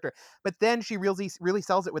the character? But then she really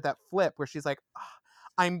sells it with that flip where she's like,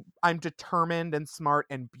 I'm determined and smart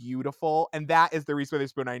and beautiful, and that is the Reese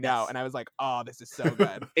Witherspoon I know. Yes. And I was like, oh, this is so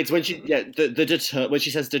good. It's when she when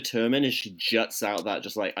she says determined and she juts out that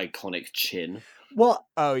just like iconic chin. Well,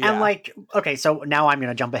 and like, okay, so now I'm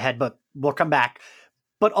gonna jump ahead, but we'll come back.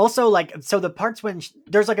 But also, like, so the parts when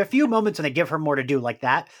there's like a few moments when they give her more to do, like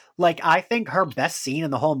that. Like, I think her best scene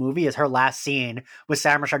in the whole movie is her last scene with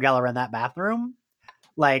Sarah Michelle Gellar in that bathroom.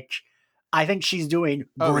 Like, I think she's doing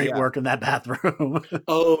great work in that bathroom.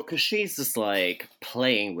 Because she's just like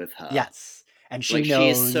playing with her. Yes. And she knows. She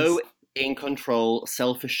is so in control,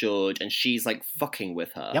 self-assured, and she's like fucking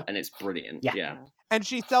with her. Yep. And it's brilliant. Yeah. And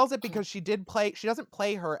she sells it because she doesn't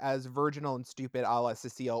play her as virginal and stupid a la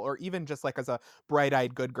Cecile, or even just like as a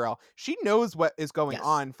bright-eyed good girl. She knows what is going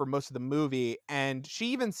on for most of the movie. And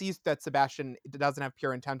she even sees that Sebastian doesn't have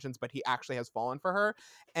pure intentions, but he actually has fallen for her.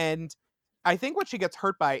 And I think what she gets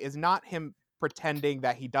hurt by is not him pretending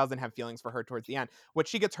that he doesn't have feelings for her towards the end. What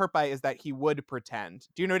she gets hurt by is that he would pretend.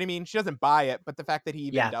 Do you know what I mean? She doesn't buy it, but the fact that he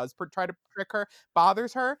even does try to trick her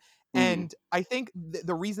bothers her. And I think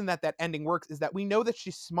the reason that ending works is that we know that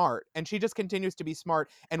she's smart, and she just continues to be smart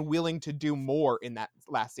and willing to do more in that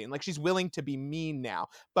last scene. Like, she's willing to be mean now,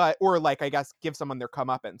 or like, I guess, give someone their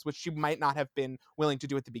comeuppance, which she might not have been willing to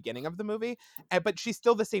do at the beginning of the movie. But she's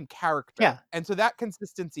still the same character. Yeah. And so that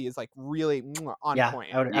consistency is like really on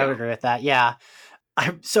point. I would agree with that. Yeah.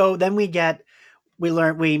 So then we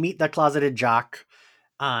meet the closeted jock,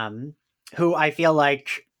 who I feel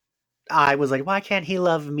like, I was like, why can't he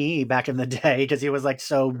love me back in the day? Because he was like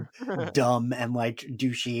so dumb and like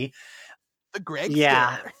douchey. The Greg.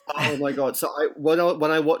 Yeah. Oh my god. So when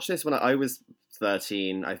I watched this when I was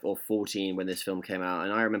 13 or 14 when this film came out,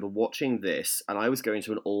 and I remember watching this, and I was going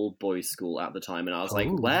to an all-boys school at the time, and I was like,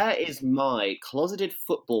 where is my closeted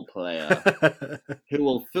football player who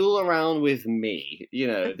will fool around with me? You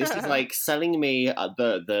know, this is like selling me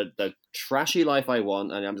the trashy life I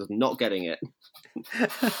want, and I'm just not getting it.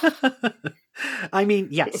 I mean,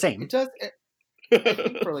 yeah, same. I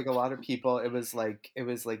think for like a lot of people, it was like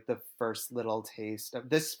the first little taste of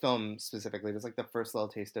this film specifically. It was like the first little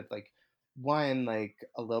taste of like one, like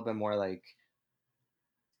a little bit more like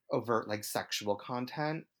overt like sexual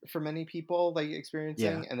content for many people like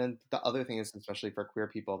experiencing. And then the other thing is, especially for queer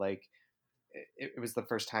people, like it was the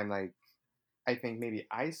first time like I think maybe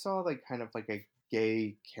I saw like kind of like a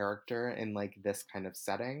gay character in like this kind of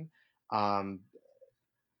setting.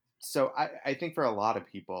 So I think for a lot of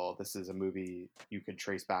people, this is a movie you could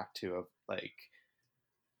trace back to of like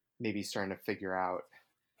maybe starting to figure out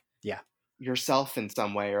yourself in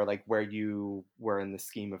some way, or like where you were in the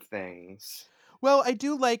scheme of things. Well, I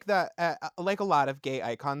do like that, like a lot of gay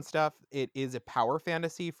icon stuff, it is a power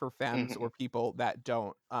fantasy for femmes or people that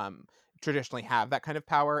don't traditionally have that kind of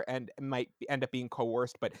power and might end up being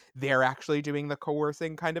coerced, but they're actually doing the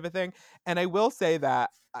coercing kind of a thing. And I will say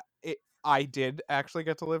that I did actually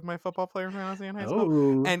get to live my football player fantasy in high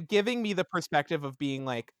school, and giving me the perspective of being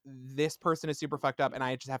like, this person is super fucked up and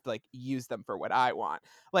I just have to like use them for what I want.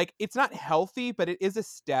 Like, it's not healthy, but it is a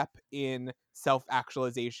step in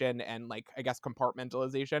self-actualization and like, I guess,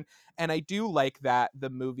 compartmentalization. And I do like that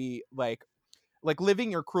the movie, like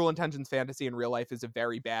living your Cruel Intentions fantasy in real life is a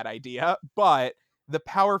very bad idea, but the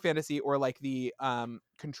power fantasy or like the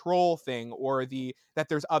control thing, or that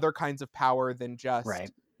there's other kinds of power than just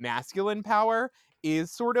masculine power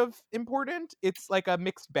is sort of important. It's like a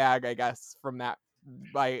mixed bag, I guess, from that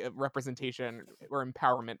by representation or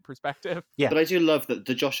empowerment perspective. But I do love that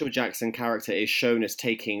the Joshua Jackson character is shown as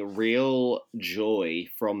taking real joy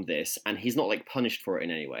from this, and he's not like punished for it in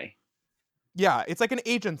any way. Yeah, it's like an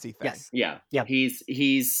agency thing. Yeah. He's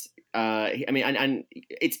I mean, and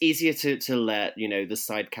it's easier to let, you know, the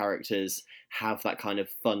side characters have that kind of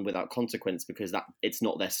fun without consequence, because that it's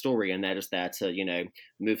not their story and they're just there to, you know,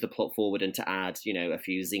 move the plot forward and to add, you know, a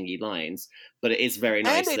few zingy lines. But it is very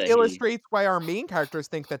nice. And it illustrates why our main characters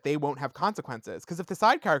think that they won't have consequences, because if the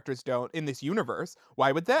side characters don't in this universe,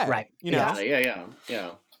 why would they? Right. You know?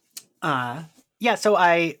 Yeah. So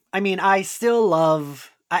I mean, I still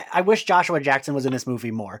love. I wish Joshua Jackson was in this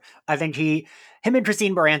movie more. I think him and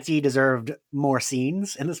Christine Baranski deserved more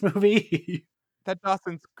scenes in this movie. That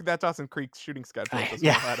Dawson Creek shooting schedule just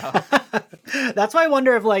That's why I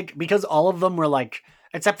wonder if, like, because all of them were like,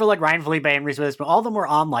 except for like Ryan Felipe and Reese Witherspoon, all of them were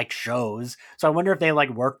on like shows. So I wonder if they like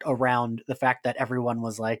worked around the fact that everyone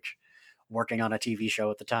was like working on a TV show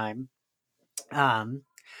at the time.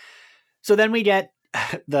 So then we get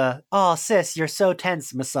the "oh sis, you're so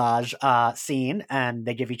tense" massage scene, and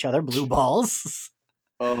they give each other blue balls.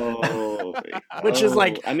 Which is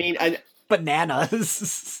like, I mean,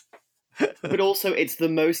 bananas. But also, it's the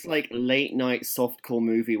most like late night softcore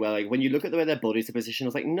movie where, like, when you look at the way their bodies are positioned,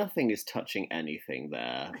 it's like nothing is touching anything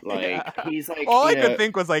there. Like he's like, all I could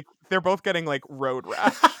think was like they're both getting like road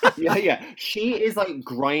rash. Yeah. She is like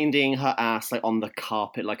grinding her ass like on the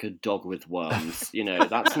carpet like a dog with worms. You know,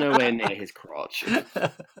 that's nowhere near his crotch.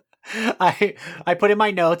 I put in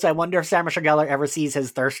my notes, I wonder if Sarah Michelle Gellar ever sees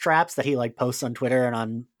his thirst traps that he like posts on Twitter and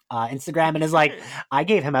on Instagram, and is like, I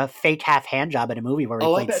gave him a fake half hand job in a movie where he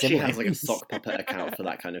played I bet siblings. She has like a sock puppet account for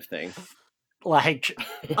that kind of thing. Like,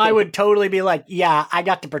 I would totally be like, yeah, I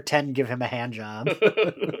got to pretend give him a hand job.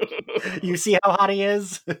 You see how hot he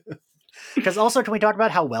is? Because also, can we talk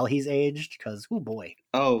about how well he's aged? Because, oh boy.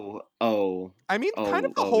 I mean, kind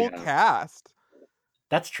of the whole cast.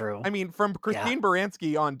 That's true. I mean, from Christine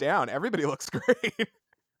Baranski on down, everybody looks great.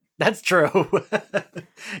 That's true.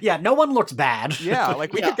 Yeah, no one looks bad. Yeah,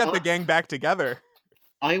 like we could get the gang back together.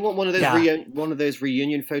 I want one of those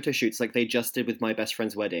reunion photo shoots like they just did with My Best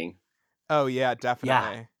Friend's Wedding. Oh yeah,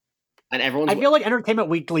 definitely. Yeah. And everyone's... I feel like Entertainment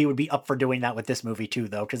Weekly would be up for doing that with this movie too,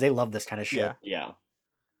 though, because they love this kind of shit. Yeah.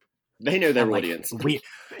 They know their audience. We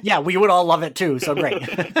would all love it too. So great.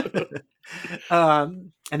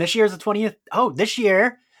 And this year's the 20th. Oh, this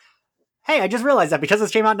year. Hey, I just realized that because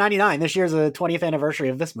this came out in 99, this year's the 20th anniversary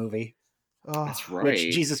of this movie. Oh, that's right.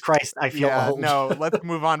 Which, Jesus Christ, I feel old. No, let's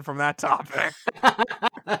move on from that topic.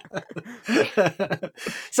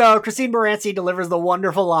 So Christine Baranski delivers the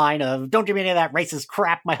wonderful line of, "Don't give me any of that racist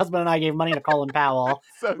crap. My husband and I gave money to Colin Powell,"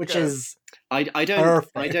 which is I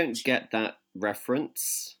don't get that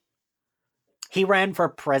reference. He ran for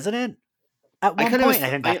president at one point. I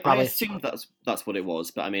think that's probably... I assume that's what it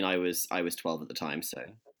was, but I mean, I was 12 at the time, so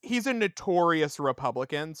he's a notorious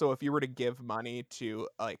Republican, so if you were to give money to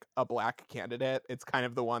like a black candidate, it's kind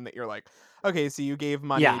of the one that you're like, okay, so you gave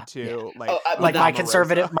money to like like my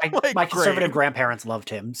conservative like, my conservative grandparents loved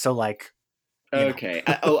him, so like. Okay.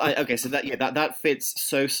 Okay. So that fits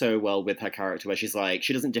so well with her character, where she's like,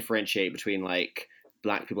 she doesn't differentiate between like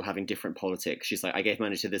black people having different politics. She's like, I gave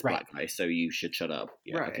money to this black guy, so you should shut up.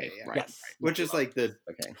 Yeah, right. Okay. Yeah. Right. Yes. Which is like the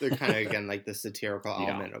kind of again like the satirical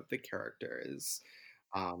element of the character is.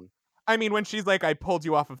 I mean, when she's like, I pulled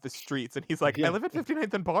you off of the streets, and he's like, I live at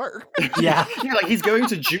 59th and Park. Yeah. Like he's going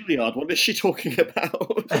to Juilliard. What is she talking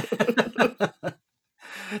about?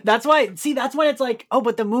 That's why it's like, oh,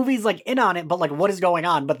 but the movie's like in on it, but like what is going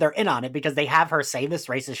on? But they're in on it because they have her say this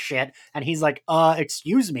racist shit, and he's like,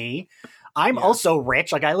 excuse me, I'm also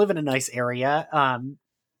rich, like I live in a nice area.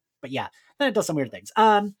 But yeah, then it does some weird things.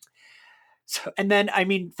 So, and then, I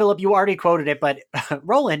mean, Philip, you already quoted it, but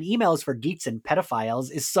Roland, emails for geeks and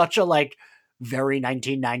pedophiles is such a like very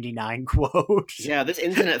 1999 quote. Yeah, this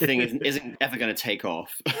internet thing isn't ever going to take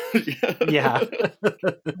off. Yeah.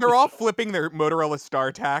 They're all flipping their Motorola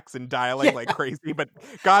StarTACs and dialing like crazy, but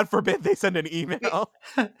God forbid they send an email.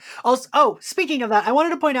 Also, speaking of that, I wanted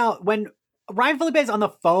to point out when Ryan Phillippe is on the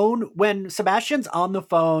phone, when Sebastian's on the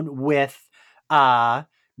phone with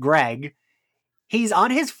Greg, he's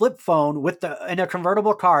on his flip phone in a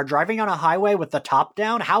convertible car driving on a highway with the top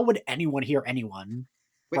down. How would anyone hear anyone?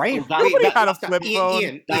 Right? Nobody had a flip phone.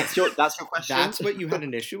 Ian, that's your question. That's what you had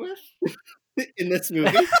an issue with in this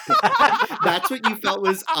movie? That's what you felt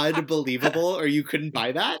was unbelievable, or you couldn't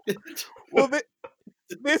buy that? Well,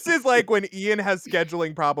 this is like when Ian has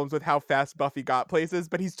scheduling problems with how fast Buffy got places,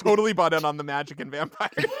 but he's totally bought in on the magic and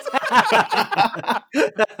vampires.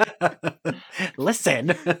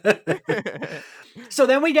 Listen. So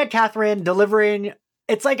then we get Catherine delivering.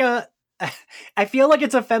 It's like I feel like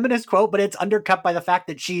it's a feminist quote, but it's undercut by the fact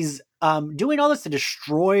that she's doing all this to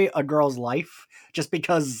destroy a girl's life just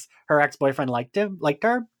because her ex-boyfriend liked her.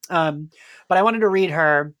 But I wanted to read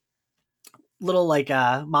her little like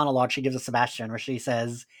monologue she gives to Sebastian, where she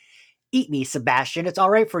says, "Eat me, Sebastian. It's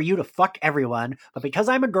all right for you to fuck everyone, but because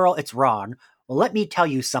I'm a girl, it's wrong. Well, let me tell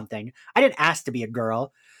you something. I didn't ask to be a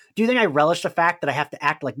girl. Do you think I relish the fact that I have to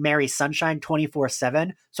act like Mary Sunshine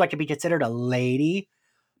 24/7 so I can be considered a lady?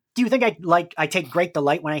 Do you think I take great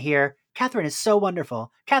delight when I hear, Catherine is so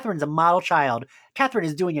wonderful. Catherine's a model child. Catherine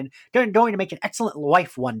is going to make an excellent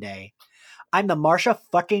wife one day. I'm the Marsha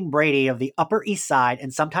fucking Brady of the Upper East Side,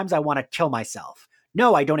 and sometimes I want to kill myself.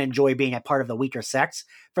 No, I don't enjoy being a part of the weaker sex.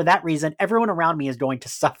 For that reason, everyone around me is going to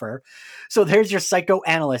suffer. So there's your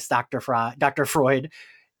psychoanalyst, Dr. Freud.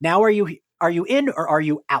 Now are you in or are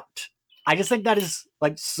you out?" I just think that is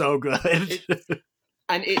like so good.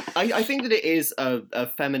 And I think that it is a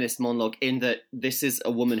feminist monologue in that this is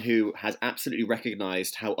a woman who has absolutely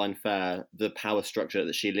recognized how unfair the power structure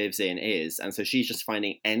that she lives in is. And so she's just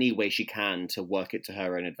finding any way she can to work it to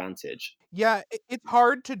her own advantage. Yeah, it's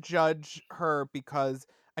hard to judge her because,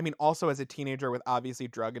 I mean, also as a teenager with obviously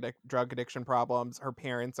drug addiction problems, her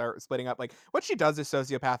parents are splitting up. Like, what she does is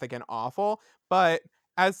sociopathic and awful, but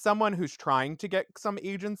as someone who's trying to get some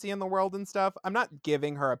agency in the world and stuff, I'm not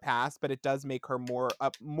giving her a pass, but it does make her more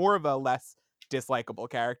of a less dislikable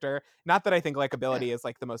character. Not that I think likability is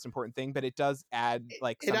like the most important thing, but it does add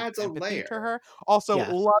like some adds a empathy layer to her. Also,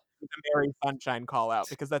 love the Mary Sunshine call out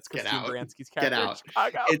because that's Christine Baranski's character. Get out. In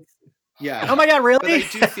Chicago. Yeah. Oh my God, really? But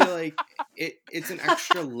I do feel like it's an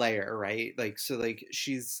extra layer, right? Like, so like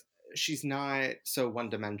she's not so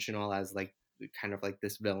one-dimensional as like kind of like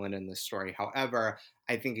this villain in this story. However,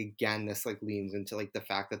 I think again this like leans into like the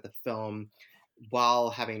fact that the film,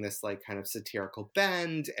 while having this like kind of satirical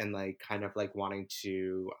bend and like kind of like wanting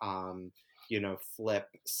to flip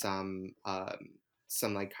some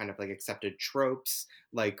like kind of like accepted tropes,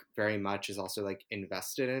 like very much is also like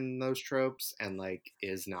invested in those tropes and like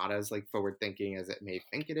is not as like forward thinking as it may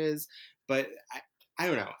think it is. But I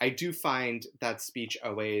don't know. I do find that speech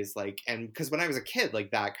always like, and because when I was a kid, like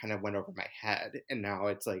that kind of went over my head, and now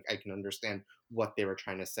it's like I can understand what they were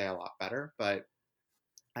trying to say a lot better. But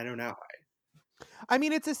I don't know. I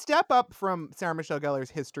mean, it's a step up from Sarah Michelle Gellar's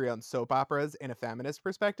history on soap operas in a feminist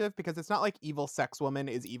perspective, because it's not like evil sex woman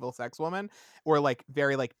is evil sex woman, or like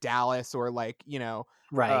very like Dallas, or like,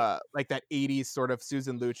 right, like that 80s sort of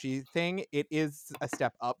Susan Lucci thing. It is a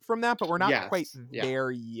step up from that, but we're not quite there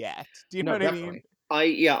yet. Do you know what definitely. I mean?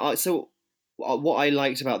 So what I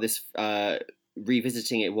liked about this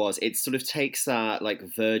revisiting it was it sort of takes that like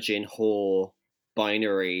virgin whore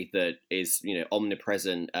binary that is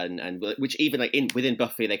omnipresent and which even like within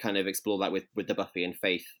Buffy they kind of explore that with the Buffy and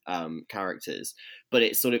Faith characters, but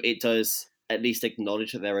it does at least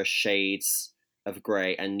acknowledge that there are shades of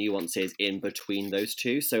grey and nuances in between those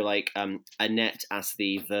two. So like Annette as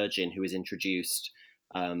the virgin who is introduced,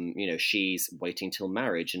 she's waiting till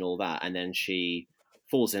marriage and all that, and then she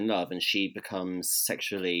falls in love and she becomes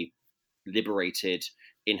sexually liberated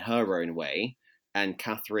in her own way, and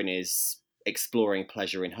Catherine is exploring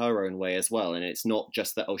pleasure in her own way as well. And it's not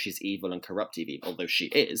just that she's evil and corruptive, although she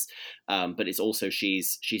is, but it's also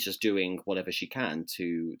she's just doing whatever she can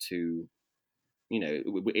to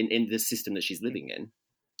in the system that she's living in.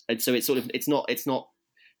 And so it's sort of it's not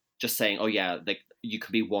just saying you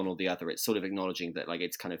could be one or the other. It's sort of acknowledging that like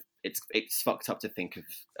it's fucked up to think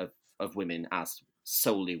of women as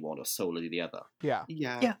solely one or solely the other. Yeah.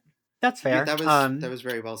 That's fair. Yeah, that was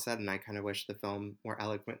very well said, and I kind of wish the film more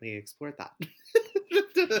eloquently explored that.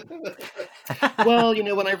 Well,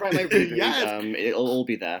 when I write my review, it'll all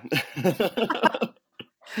be there.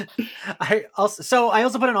 I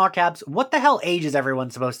also put in all caps, what the hell age is everyone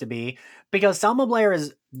supposed to be? Because Selma Blair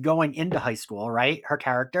is going into high school, right? Her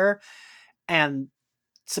character. And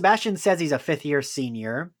Sebastian says he's a 5th year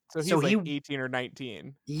senior. So he's 18 or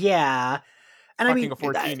 19. Yeah. And fucking I mean, a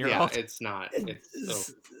 14-year-old. Yeah, it's not.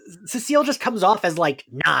 Cecile just comes off as like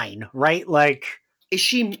 9, right? Like, is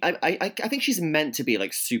she? I think she's meant to be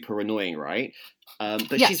like super annoying, right?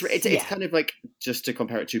 But yes, it's kind of like, just to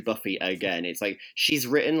compare it to Buffy again, it's like she's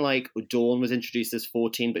written like Dawn was introduced as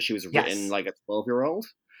 14, but she was written like a 12-year-old.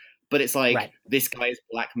 But it's like this guy is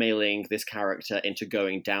blackmailing this character into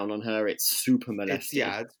going down on her. It's super molesting.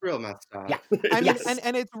 It's real messed up. Yeah. I mean,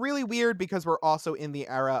 and it's really weird because we're also in the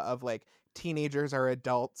era of like teenagers are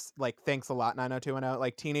adults. Like, thanks a lot, 90210.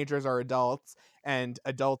 Like, teenagers are adults, and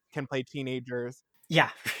adults can play teenagers.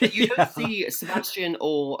 Yeah. You don't see Sebastian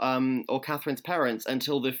or Catherine's parents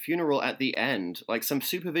until the funeral at the end. Like, some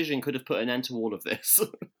supervision could have put an end to all of this.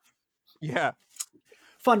 Yeah.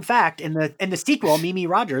 Fun fact, in the sequel, Mimi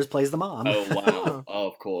Rogers plays the mom. Oh, wow. Oh,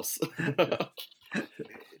 of course.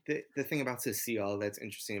 The thing about Cecile that's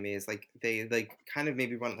interesting to me is like they like kind of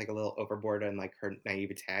maybe went like a little overboard on like her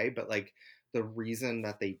naivete, but like the reason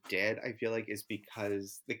that they did, I feel like, is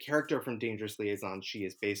because the character from Dangerous Liaison she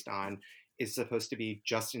is based on is supposed to be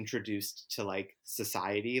just introduced to like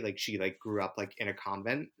society. Like she like grew up like in a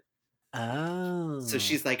convent. Oh. So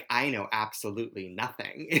she's like, I know absolutely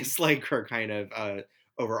nothing. It's like her kind of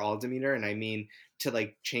overall demeanor. And I mean, to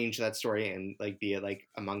like change that story and like be like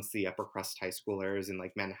amongst the upper crust high schoolers in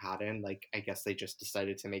like Manhattan, like I guess they just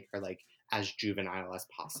decided to make her like as juvenile as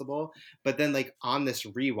possible. But then like on this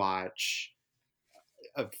rewatch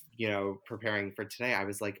of preparing for today, I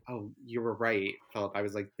was like, oh, you were right, Philip. I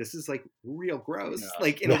was like, this is like real gross,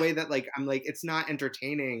 like in a way that like I'm like, it's not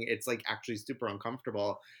entertaining, it's like actually super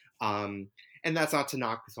uncomfortable. And that's not to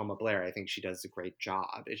knock Selma Blair. I think she does a great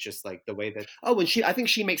job. It's just like the way that and I think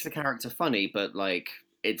she makes the character funny, but like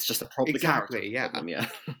it's just a problem. Exactly, Problem, yeah.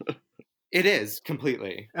 It is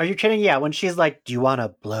completely. Are you kidding? Yeah, when she's like, "Do you want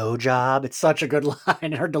a blowjob?" It's such a good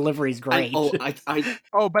line. Her delivery's great.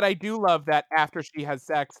 But I do love that after she has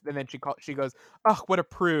sex, and then she goes, "Oh, what a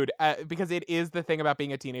prude!" Because it is the thing about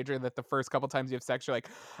being a teenager that the first couple times you have sex, you're like,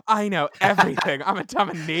 "I know everything. I'm a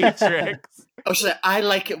dominatrix." Oh, she's like, "I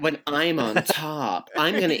like it when I'm on top.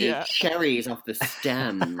 I'm gonna eat cherries off the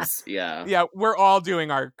stems." Yeah. Yeah, we're all doing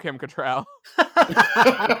our Kim Cattrall.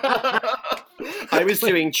 I was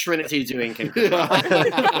doing Trinity doing Kim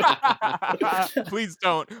Please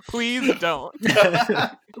don't. Please don't.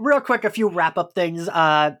 Real quick, a few wrap-up things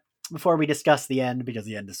before we discuss the end, because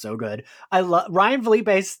the end is so good. I love Ryan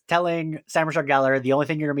Felipe's telling Sam Rochelle Gellar, the only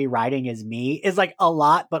thing you're going to be riding is me, is like a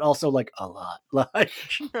lot, but also like a lot. Like,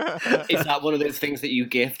 is that one of those things that you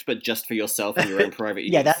gift, but just for yourself and your own private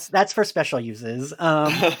use? Yeah, that's for special uses.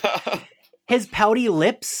 His pouty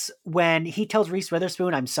lips when he tells Reese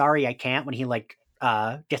Witherspoon, "I'm sorry, I can't," when he like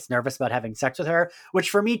gets nervous about having sex with her, which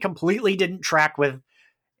for me completely didn't track with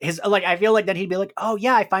his, like, I feel like then he'd be like, "Oh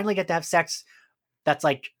yeah, I finally get to have sex that's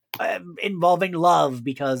like involving love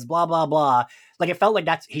because blah blah blah." Like, it felt like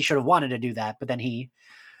he should have wanted to do that,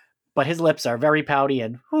 but his lips are very pouty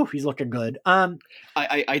and he's looking good.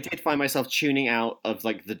 I did find myself tuning out of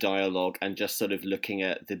like the dialogue and just sort of looking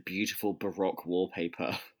at the beautiful Baroque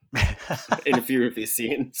wallpaper in a few of these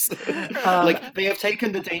scenes. Like, they have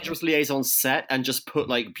taken the Dangerous Liaison set and just put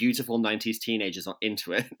like beautiful 90s teenagers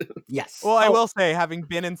into it. Yes. Well, I will say, having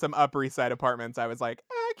been in some Upper East Side apartments, I was like,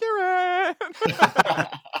 accurate.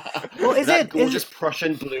 Well, is that it gorgeous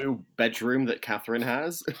Prussian blue bedroom that Catherine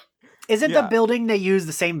has? Isn't the building they use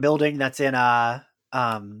the same building that's in the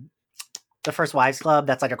First Wives Club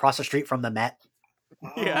that's like across the street from the Met?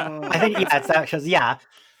 Yeah. I think it's that, because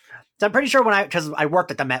So I'm pretty sure because I worked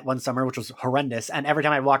at the Met one summer, which was horrendous, and every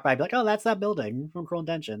time I'd walk by, I'd be like, oh, that's that building from Cruel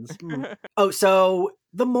Intentions. Oh, so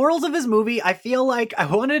the morals of his movie, I feel like I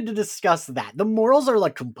wanted to discuss that. The morals are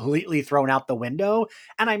like completely thrown out the window,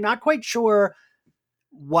 and I'm not quite sure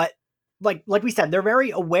what, like we said, they're very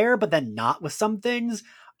aware, but then not with some things.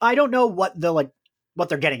 I don't know what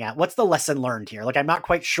they're getting at. What's the lesson learned here? Like, I'm not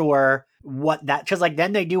quite sure what that, because like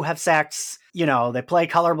then they do have sex, they play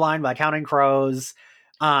colorblind by counting crows.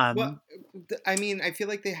 Well, I mean, I feel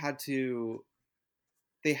like they had to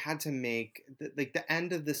make the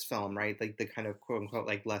end of this film, right? Like the kind of quote unquote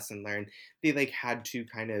like lesson learned. They like had to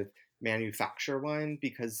kind of manufacture one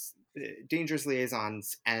because Dangerous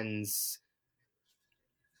Liaisons ends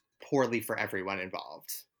poorly for everyone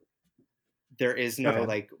involved. There is no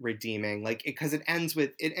like redeeming, like because it ends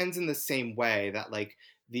in the same way that like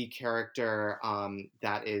the character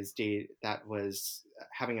that was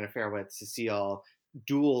having an affair with Cecile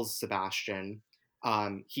duels Sebastian.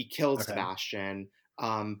 He killed Sebastian.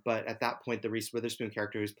 But at that point, the Reese Witherspoon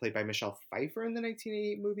character, who's played by Michelle Pfeiffer in the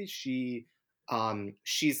 1988 movie,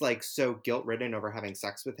 she's like so guilt-ridden over having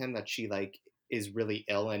sex with him that she like is really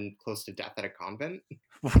ill and close to death at a convent.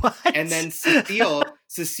 What? And then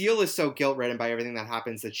Cecile is so guilt-ridden by everything that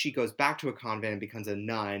happens that she goes back to a convent and becomes a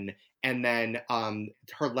nun. And then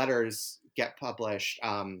her letters get published.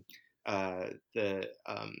 The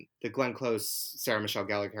Glenn Close, Sarah Michelle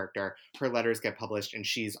Gellar character, her letters get published, and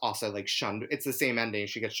she's also like shunned. It's the same ending.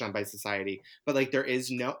 She gets shunned by society, but like there is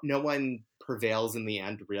no one prevails in the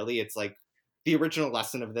end. Really, it's like the original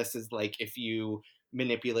lesson of this is like if you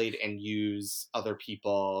manipulate and use other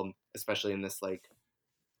people, especially in this like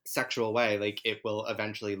sexual way, like it will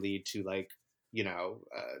eventually lead to like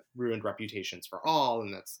ruined reputations for all,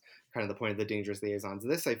 and that's kind of the point of the Dangerous Liaisons.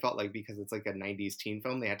 This I felt like because it's like a 90s teen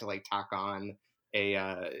film, they had to like tack on a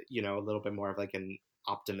a little bit more of like an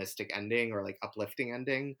optimistic ending or like uplifting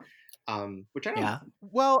ending, which I don't. Yeah.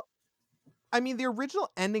 Well, I mean, the original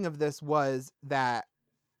ending of this was that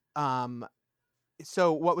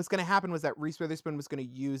so what was going to happen was that Reese Witherspoon was going to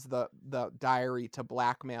use the diary to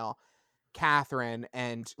blackmail Catherine,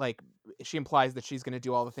 and like she implies that she's going to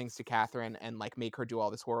do all the things to Catherine and like make her do all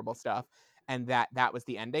this horrible stuff, and that was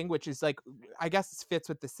the ending, which is like, I guess fits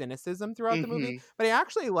with the cynicism throughout the movie. But I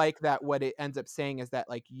actually like that what it ends up saying is that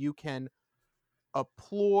like you can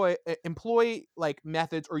employ like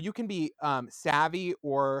methods, or you can be savvy,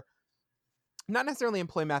 or not necessarily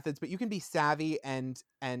employ methods, but you can be savvy and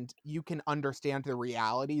you can understand the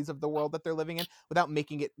realities of the world that they're living in without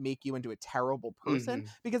making it make you into a terrible person.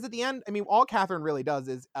 Because at the end, I mean, all Catherine really does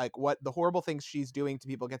is like what the horrible things she's doing to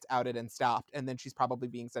people gets outed and stopped, and then she's probably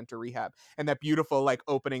being sent to rehab. And that beautiful like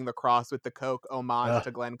opening the cross with the Coke homage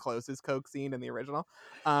to Glenn Close's Coke scene in the original.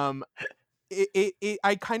 I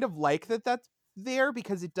kind of like that that's there,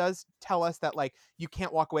 because it does tell us that like you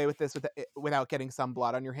can't walk away with this without getting some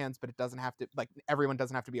blood on your hands, but it doesn't have to, like, everyone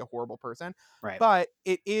doesn't have to be a horrible person, right? But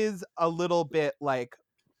it is a little bit like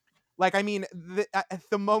I mean,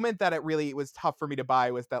 the moment that it really was tough for me to buy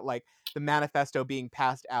was that like the manifesto being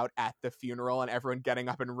passed out at the funeral and everyone getting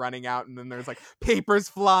up and running out, and then there's like papers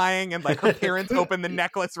flying, and like her parents open the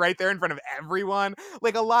necklace right there in front of everyone.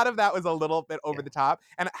 Like a lot of that was a little bit over the top.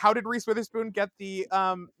 And how did Reese Witherspoon get the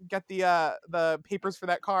papers for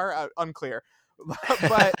that car? Unclear.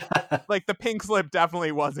 But like the pink slip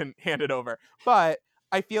definitely wasn't handed over. But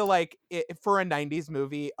I feel like for a 90s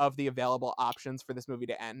movie, of the available options for this movie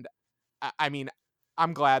to end, I mean,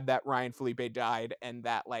 I'm glad that Ryan Felipe died, and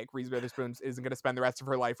that like Reese Witherspoon isn't going to spend the rest of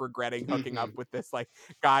her life regretting hooking up with this like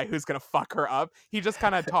guy who's going to fuck her up. He just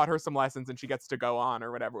kind of taught her some lessons, and she gets to go on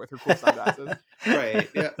or whatever with her cool sunglasses. Right.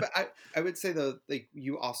 Yeah. But I would say though, like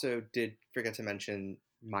you also did forget to mention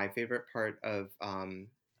my favorite part of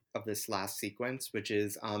this last sequence, which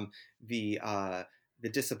is the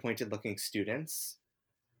disappointed looking students.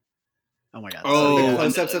 Oh my god! Oh, so the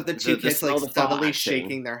close-ups of the two kids like subtly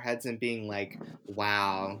shaking their heads and being like,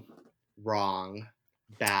 "Wow, wrong,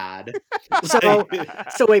 bad."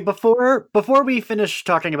 So wait, before we finish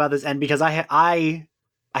talking about this end, because I have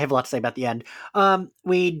a lot to say about the end.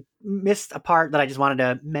 We missed a part that I just wanted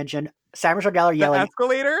to mention. Sarah Michelle Gellar yelling,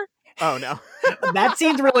 "Escalator!" Oh no, that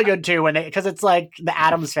scene's really good too, because it's like the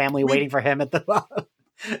Addams family waiting for him at the bottom.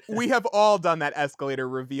 We have all done that escalator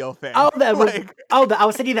reveal thing. Oh, I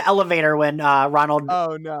was thinking the elevator when Ronald.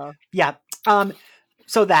 Oh no. Yeah.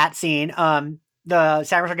 So that scene, the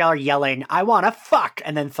Sarah Michelle Gellar yelling, "I want to fuck,"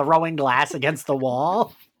 and then throwing glass against the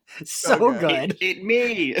wall. So good. It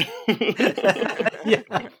me. Yeah.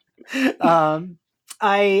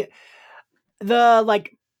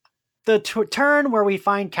 The turn where we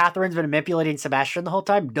find Catherine's been manipulating Sebastian the whole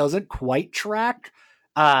time doesn't quite track,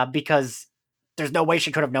 because there's no way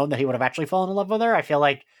she could have known that he would have actually fallen in love with her. I feel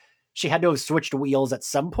like she had to have switched wheels at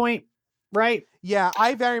some point, right? Yeah,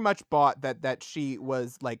 I very much bought that she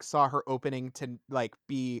was like saw her opening to like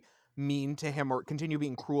be mean to him or continue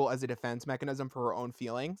being cruel as a defense mechanism for her own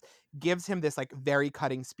feelings, gives him this like very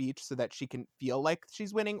cutting speech so that she can feel like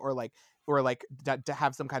she's winning or to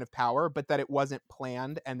have some kind of power, but that it wasn't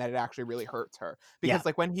planned and that it actually really hurts her because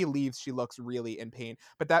like when he leaves she looks really in pain,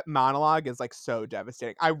 but that monologue is like so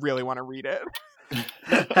devastating. I really want to read it.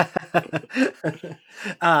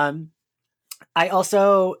 I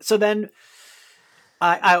also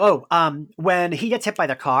when he gets hit by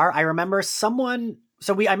the car, I remember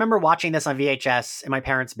I remember watching this on VHS in my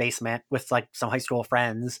parents' basement with like some high school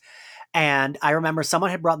friends. And I remember someone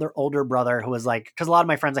had brought their older brother who was like, because a lot of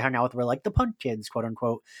my friends I hung out with were like the punk kids, quote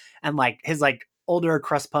unquote. And like his like older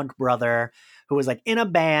crust punk brother who was like in a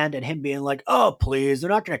band and him being like, oh, please, they're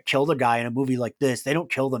not going to kill the guy in a movie like this. They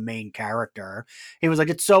don't kill the main character. He was like,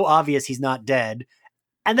 it's so obvious he's not dead.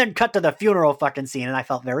 And then cut to the funeral fucking scene, and I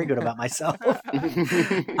felt very good about myself.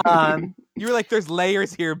 You were like, there's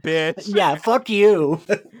layers here, bitch. Yeah, fuck you.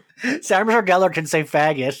 Sarah Michelle Gellar can say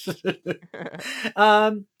faggot.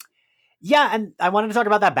 Yeah, and I wanted to talk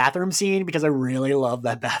about that bathroom scene because I really love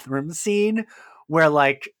that bathroom scene where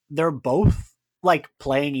like they're both like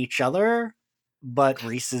playing each other, but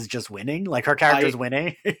Reese is just winning. Like her character's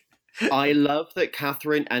winning. I love that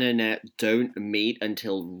Catherine and Annette don't meet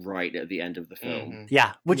until right at the end of the film. Mm-hmm.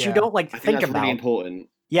 Yeah, which you don't like think about. Really important.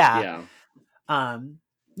 Yeah.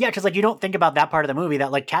 Yeah, because like you don't think about that part of the movie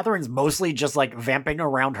that like Catherine's mostly just like vamping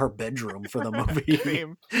around her bedroom for the movie.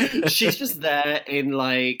 She's just there in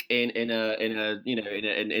like in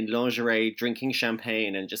lingerie, drinking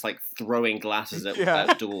champagne and just like throwing glasses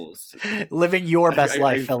at doors, living your best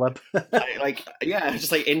life, Philip.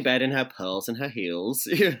 Just like in bed in her pearls and her heels.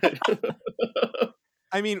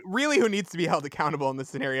 I mean, really, who needs to be held accountable in this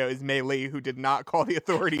scenario is Mei Lee, who did not call the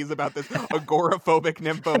authorities about this agoraphobic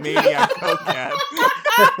nymphomaniac cokehead.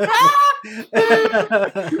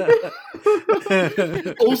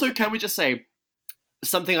 Also, can we just say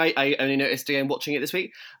something I only noticed again watching it this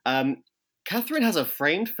week? Catherine has a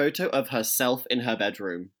framed photo of herself in her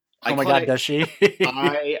bedroom. Oh my god, does she?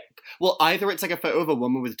 Well, either it's like a photo of a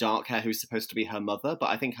woman with dark hair who's supposed to be her mother, but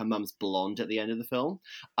I think her mum's blonde at the end of the film.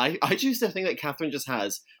 I choose to think that Catherine just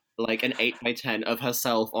has like an 8x10 of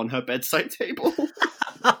herself on her bedside table.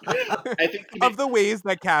 I think of the ways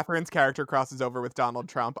that Catherine's character crosses over with Donald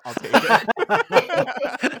Trump, I'll take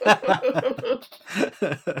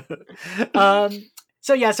it.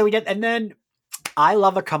 So we get, and then I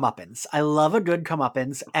love a comeuppance. I love a good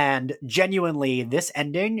comeuppance, and genuinely, this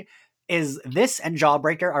ending this and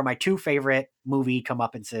Jawbreaker are my two favorite movie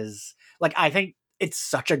comeuppances. Like, I think it's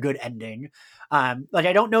such a good ending. Like,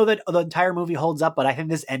 I don't know that the entire movie holds up, but I think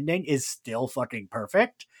this ending is still fucking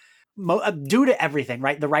perfect. Due to everything,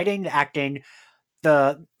 right? The writing, the acting,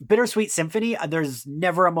 the Bittersweet Symphony. There's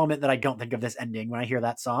never a moment that I don't think of this ending when I hear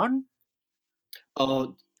that song.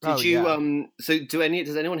 So does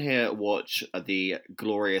anyone here watch the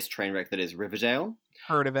glorious train wreck that is Riverdale?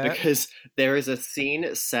 Heard of it. Because there is a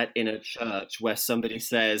scene set in a church where somebody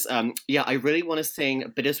says, I really want to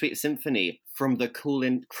sing Bittersweet Symphony from the Cruel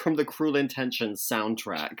Intentions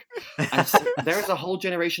soundtrack. And so there is a whole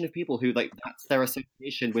generation of people who like that's their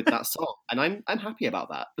association with that song, and I'm happy about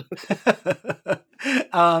that.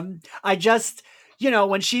 I just,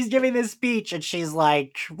 when she's giving this speech and she's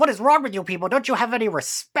like, "What is wrong with you people? Don't you have any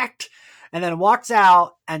respect?" And then walks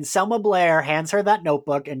out, and Selma Blair hands her that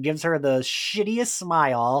notebook and gives her the shittiest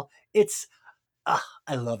smile. It's,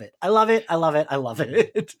 I love it. I love it. I love it. I love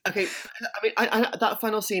it. Okay, I mean, that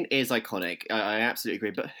final scene is iconic. I absolutely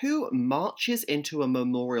agree. But who marches into a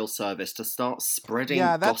memorial service to start spreading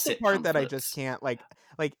gossip? Yeah, that's the part pamphlets? that I just can't,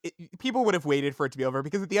 people would have waited for it to be over,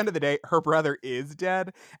 because at the end of the day, her brother is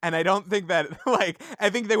dead, and I don't think that, I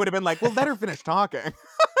think they would have been like, well, let her finish talking.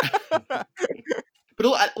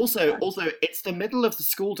 But also, it's the middle of the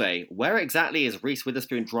school day. Where exactly is Reese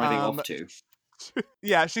Witherspoon driving off to?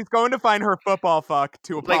 Yeah, she's going to find her football fuck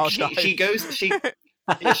to apologize. She goes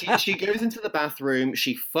into the bathroom,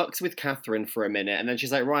 she fucks with Catherine for a minute, and then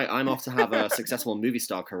she's like, right, I'm off to have a successful movie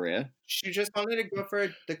star career. She just wanted to go for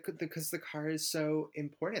it because the car is so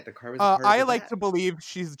important. The car was part of I like to believe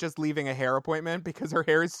she's just leaving a hair appointment because her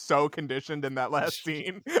hair is so conditioned in that last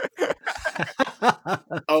scene.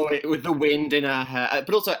 With the wind in her hair,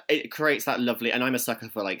 but also it creates that lovely, and I'm a sucker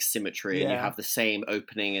for like symmetry, and you have the same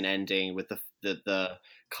opening and ending with the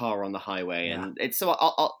car on the highway, and it's so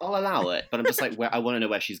I'll allow it, but I'm just like, I want to know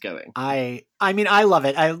where she's going. I mean, I love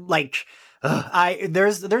it. I like.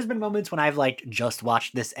 There's been moments when I've like just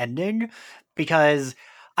watched this ending because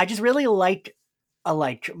I just really like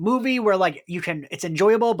a movie where it's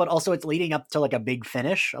enjoyable, but also it's leading up to like a big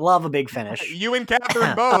finish. I love a big finish. You and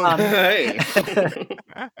Catherine both.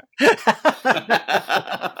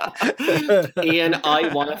 Ian,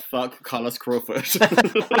 I want to fuck Carlos Crawford.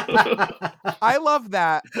 I love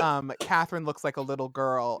that Catherine looks like a little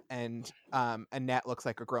girl and Annette looks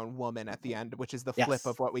like a grown woman at the end, which is the flip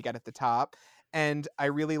of what we get at the top. And I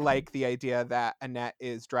really like the idea that Annette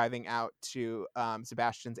is driving out to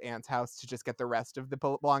Sebastian's aunt's house to just get the rest of the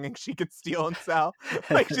belongings she could steal and sell.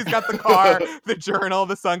 Like, she's got the car, the journal,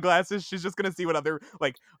 the sunglasses. She's just gonna see what other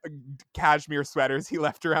cashmere sweaters he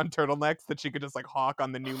left around turtlenecks that she could just hawk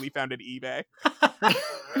on the newly founded eBay.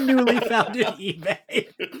 Newly founded eBay.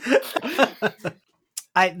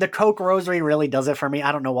 The Coke Rosary really does it for me.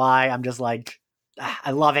 I don't know why. I'm just like,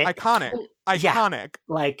 I love it. Iconic. Yeah,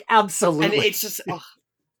 absolutely. And it's just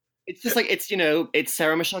it's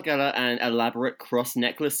Sarah Michelle Gellar and elaborate cross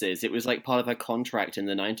necklaces. It was part of her contract in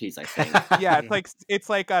the 90s, I think. Yeah, it's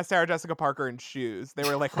like Sarah Jessica Parker in shoes. They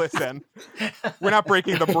were like, listen, we're not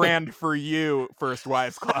breaking the brand for you, First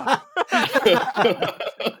Wives Club.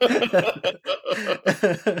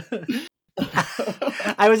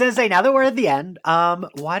 I was gonna say, now that we're at the end,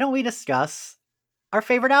 why don't we discuss our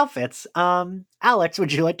favorite outfits? Alex,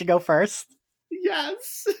 would you like to go first?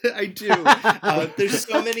 Yes, I do. There's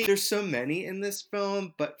so many in this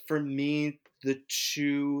film, but for me, the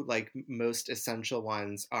two most essential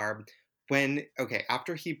ones are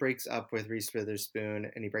after he breaks up with Reese Witherspoon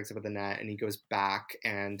and he breaks up with Annette and he goes back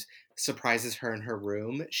and surprises her in her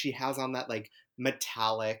room. She has on that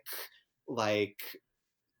metallic, kind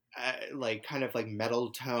of metal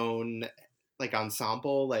tone,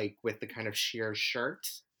 ensemble, with the kind of sheer shirt.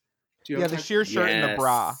 The sheer shirt and the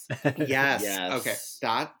bra. Yes. Okay.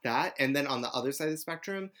 That. And then on the other side of the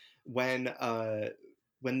spectrum, when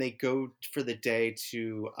they go for the day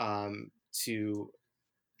to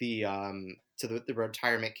the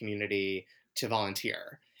retirement community to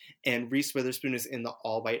volunteer, and Reese Witherspoon is in the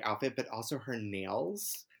all white outfit, but also her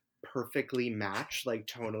nails perfectly match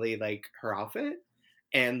tonally her outfit.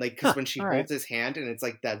 And because when she holds his hand and it's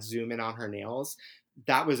that zoom in on her nails,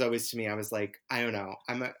 that was always, to me, I was like, I don't know.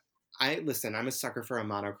 I'm a sucker for a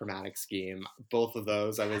monochromatic scheme. Both of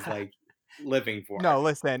those I was living for. No,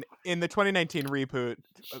 listen, in the 2019 reboot,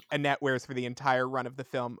 Annette wears for the entire run of the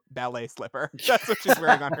film ballet slipper. That's what she's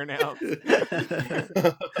wearing on her nails.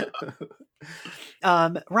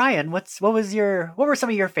 Ryan, what were some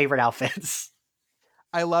of your favorite outfits?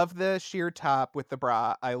 I love the sheer top with the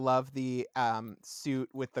bra. I love the suit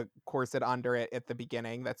with the corset under it at the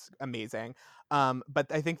beginning. That's amazing. But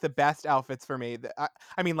I think the best outfits for me,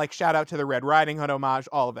 shout out to the Red Riding Hood homage,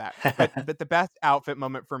 all of that. But the best outfit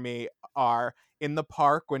moment for me are in the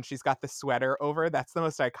park when she's got the sweater over. That's the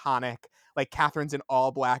most iconic. Catherine's in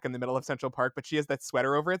all black in the middle of Central Park, but she has that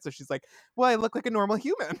sweater over it. So she's like, well, I look like a normal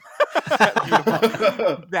human.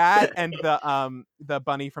 Beautiful. That and the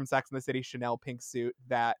bunny from Sex and the City Chanel pink suit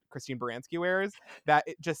that Christine Baranski wears, that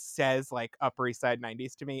it just says Upper East Side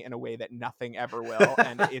 90s to me in a way that nothing ever will.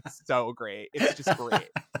 And it's so great. It's just great.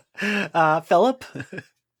 Philip?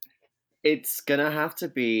 It's gonna have to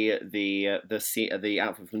be the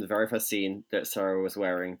outfit from the very first scene that Sarah was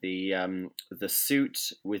wearing, the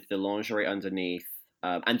suit with the lingerie underneath,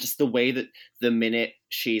 and just the way that the minute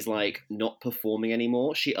she's not performing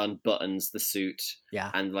anymore, she unbuttons the suit,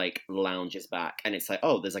 and lounges back, and it's there's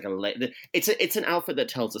it's an outfit that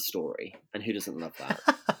tells a story, and who doesn't love that?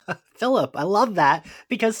 Philip, I love that,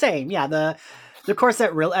 because same, the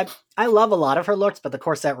corset really. I love a lot of her looks, but the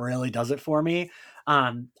corset really does it for me.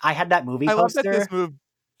 I had that movie poster. I love that this move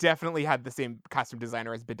definitely had the same costume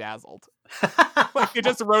designer as Bedazzled. He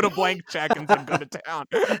just wrote a blank check and said, go to town.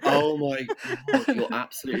 Oh my god, you're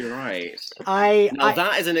absolutely right.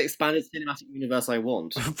 That is an expanded cinematic universe I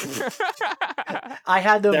want. I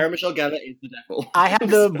had Sarah Michelle Gellar is the devil. I had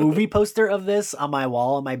the movie poster of this on my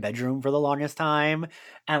wall in my bedroom for the longest time,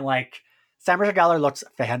 and Sarah Michelle Gellar looks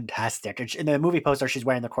fantastic. In the movie poster, she's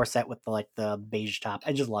wearing the corset with the beige top.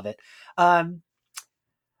 I just love it.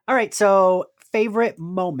 All right, so favorite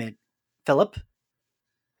moment, Philip?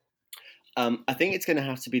 I think it's going to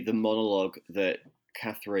have to be the monologue that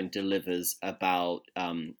Catherine delivers about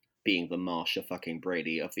being the Marsha fucking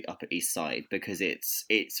Brady of the Upper East Side, because it's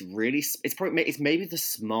maybe the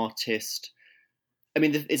smartest. I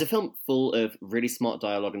mean, it's a film full of really smart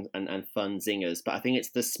dialogue and fun zingers, but I think it's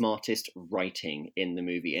the smartest writing in the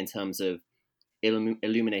movie in terms of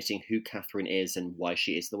illuminating who Catherine is and why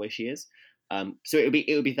she is the way she is. So it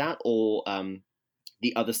would be that, or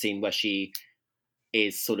the other scene where she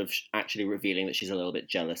is sort of actually revealing that she's a little bit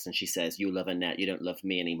jealous, and she says, "You love Annette, you don't love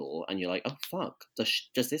me anymore," and you're like, "Oh fuck,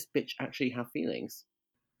 does this bitch actually have feelings?"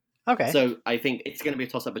 Okay. So I think it's going to be a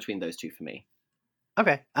toss up between those two for me.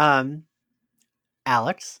 Okay.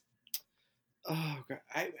 Alex. Oh God.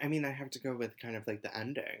 I mean, I have to go with kind of like the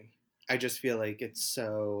ending. I just feel like it's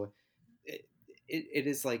so. It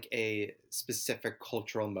is like a specific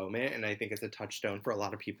cultural moment, and I think it's a touchstone for a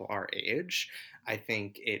lot of people our age. I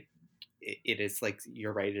think it is like,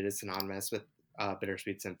 you're right, it is synonymous with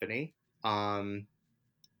Bittersweet Symphony. And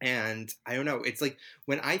I don't know, it's like,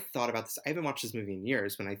 when I thought about this, I haven't watched this movie in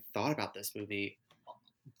years. When I thought about this movie,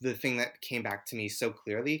 the thing that came back to me so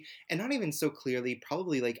clearly, and not even so clearly,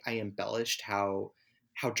 probably like I embellished how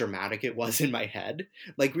dramatic it was in my head.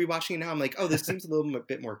 Like, rewatching it now, I'm like, oh, this seems a little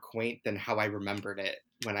bit more quaint than how I remembered it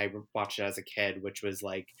when I watched it as a kid, which was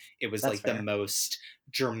like, it was That's like fair. the most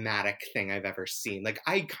dramatic thing I've ever seen. Like,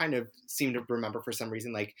 I kind of seem to remember for some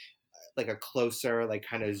reason like a closer, like,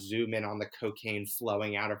 kind of zoom in on the cocaine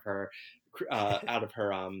flowing out of her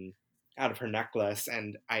necklace,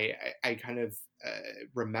 and I kind of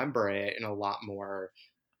remember it in a lot more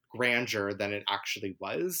grandeur than it actually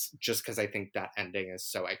was, just because I think that ending is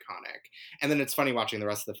so iconic. And then it's funny watching the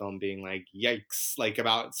rest of the film being like, yikes, like,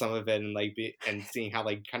 about some of it, and like and seeing how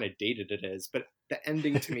like kind of dated it is, but the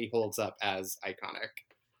ending to me holds up as iconic.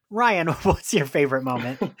 Ryan, what's your favorite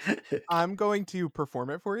moment? I'm going to perform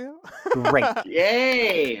it for you. Great.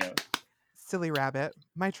 Yay! Silly rabbit,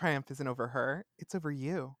 my triumph isn't over her, it's over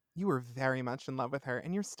you. You were very much in love with her,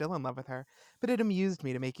 and you're still in love with her. But it amused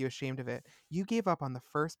me to make you ashamed of it. You gave up on the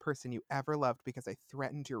first person you ever loved because I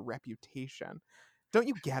threatened your reputation. Don't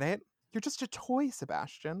you get it? You're just a toy,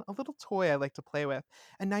 Sebastian. A little toy I like to play with.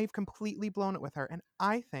 And now you've completely blown it with her, and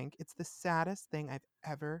I think it's the saddest thing I've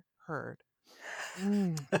ever heard.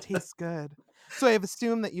 Tastes good. So I have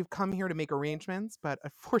assumed that you've come here to make arrangements, but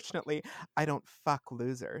unfortunately, I don't fuck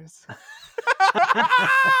losers.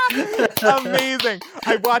 Amazing.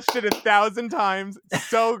 I watched it 1,000 times.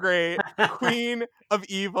 So great. Queen of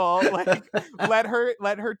evil. Like, let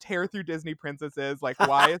her tear through Disney princesses. Like,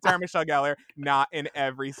 why is Sarah Michelle Gellar not in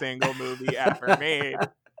every single movie ever made?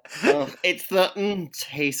 Oh, it's the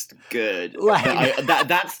taste good. Like-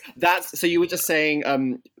 That's so you were just saying,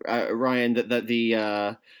 Ryan, that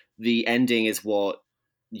the ending is what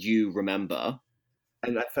you remember,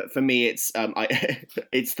 and for me, it's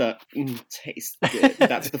it's the taste good.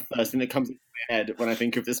 That's the first thing that comes into my head when I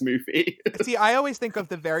think of this movie. See, I always think of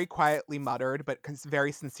the very quietly muttered but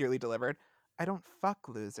very sincerely delivered, "I don't fuck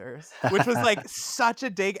losers," which was like such a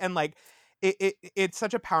dig, and like it's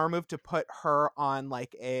such a power move to put her on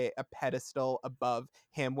like a pedestal above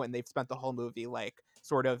him when they've spent the whole movie like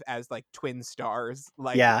sort of as like twin stars,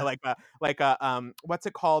 like Yeah. like a what's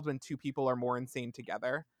it called when two people are more insane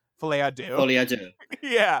together? Filet à deux. Folie à deux.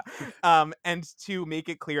 Yeah. And to make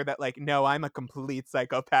it clear that like, no, I'm a complete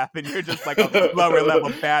psychopath and you're just like a lower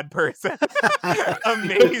level bad person.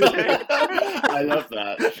 Amazing. I love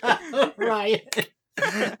that. Right.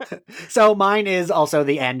 So mine is also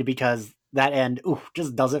the end, because that end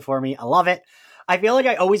just does it for me. I love it. I feel like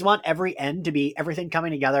I always want every end to be everything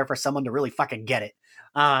coming together for someone to really fucking get it.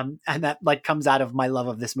 And that like comes out of my love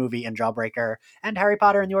of this movie and Jawbreaker and Harry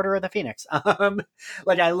Potter and the Order of the Phoenix.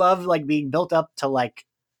 Like, I love like being built up to like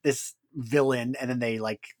this villain and then they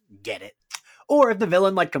like get it. Or if the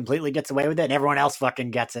villain like completely gets away with it and everyone else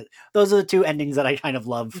fucking gets it. Those are the two endings that I kind of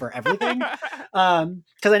love for everything.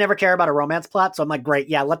 Because I never care about a romance plot. So I'm like, great,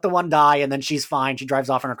 yeah, let the one die and then she's fine. She drives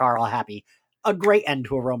off in her car all happy. A great end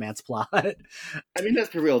to a romance plot. I mean, let's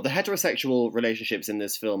be real. The heterosexual relationships in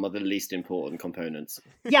this film are the least important components.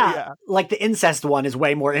 Yeah, like the incest one is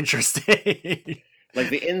way more interesting. Like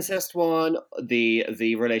the incest one, the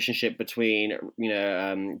relationship between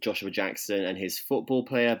Joshua Jackson and his football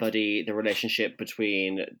player buddy, the relationship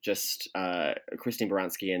between just Christine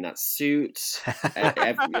Baranski in that suit,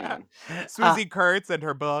 Susie Kurtz and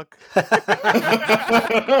her book.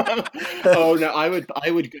 Oh no, I would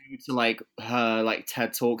go to like her like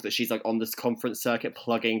TED talk that she's like on this conference circuit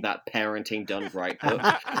plugging that Parenting Done Right book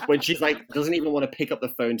when she's like doesn't even want to pick up the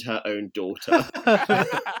phone to her own daughter.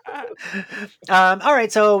 All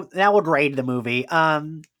right, so now we'll grade the movie.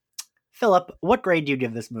 Philip, what grade do you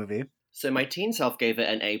give this movie? So my teen self gave it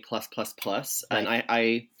an A+++, Right. and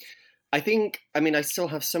I think, I mean, I still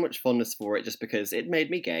have so much fondness for it just because it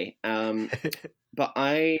made me gay. But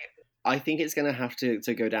I think it's going to have to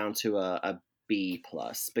go down to a B+,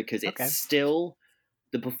 because it's still,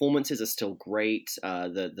 the performances are still great.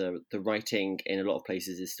 The writing in a lot of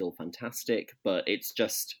places is still fantastic, but it's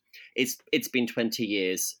just, it's been 20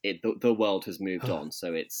 years. The world has moved on,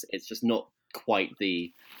 so it's just not quite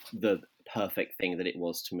the perfect thing that it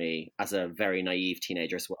was to me as a very naive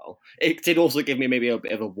teenager as well. It did also give me maybe a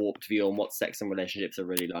bit of a warped view on what sex and relationships are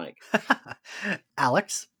really like.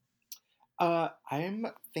 Alex? I'm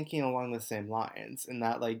thinking along the same lines, in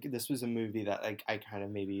that like this was a movie that like I kind of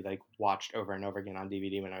maybe like watched over and over again on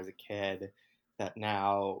DVD when I was a kid, that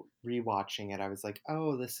now rewatching it I was like,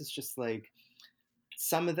 oh, this is just like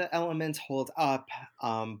some of the elements hold up,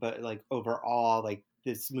 but like overall like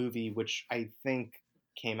this movie, which I think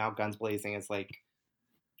came out guns blazing, is like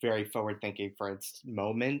very forward thinking for its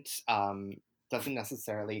moment, doesn't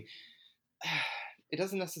necessarily it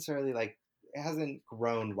doesn't necessarily like it hasn't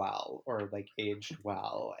grown well or like aged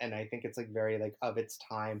well, and I think it's like very like of its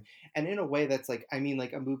time, and in a way that's like, I mean,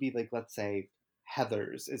 like a movie like, let's say,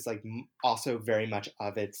 Heathers is like also very much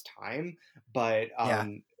of its time, but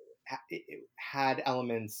it had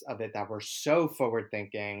elements of it that were so forward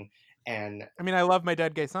thinking. And I mean, I love My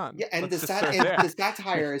Dead Gay Son. yeah, and the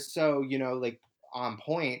satire is so, you know, like on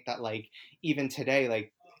point that like even today,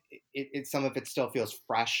 like it some of it still feels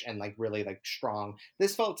fresh and like really like strong.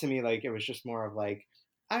 This felt to me like it was just more of like,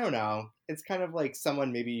 I don't know, it's kind of like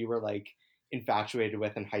someone maybe you were like infatuated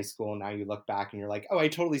with in high school, and now you look back and you're like, oh, I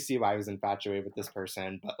totally see why I was infatuated with this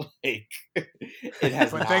person, but like it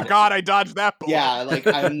has but thank God I dodged that bullet. Yeah, like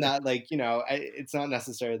I'm not like, you know, it's not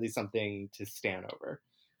necessarily something to stand over.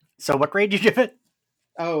 So what grade did you give it?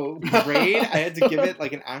 Oh, grade? I had to give it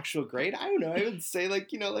like an actual grade? I don't know. I would say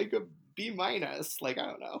like, you know, like a B-. Like, I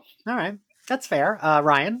don't know. All right. That's fair.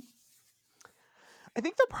 Ryan? I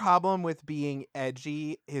think the problem with being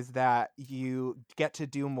edgy is that you get to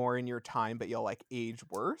do more in your time, but you'll like age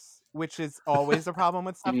worse, which is always a problem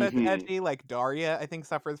with stuff that's edgy. Like Daria, I think,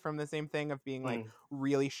 suffers from the same thing of being like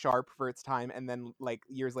really sharp for its time, and then like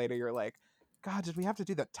years later you're like, God, did we have to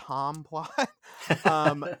do the Tom plot?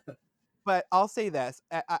 But I'll say this.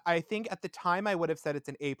 I think at the time I would have said it's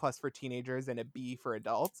an A+ for teenagers and a B for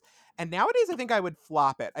adults. And nowadays I think I would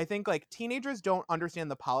flop it. I think like teenagers don't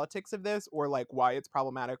understand the politics of this, or like why it's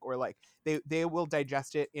problematic, or like they will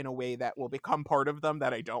digest it in a way that will become part of them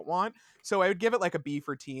that I don't want. So I would give it like a B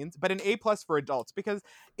for teens, but an A+ for adults, because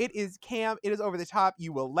it is camp, it is over the top.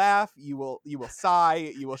 You will laugh, you will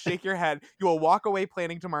sigh, you will shake your head, you will walk away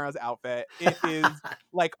planning tomorrow's outfit. It is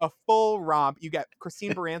like a full romp. You get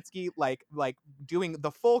Christine Baranski like doing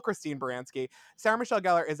the full Christine Baranski. Sarah Michelle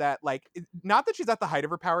Gellar is at like, not that she's at the height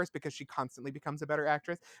of her powers, because she constantly becomes a better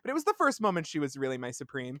actress, but it was the first moment she was really my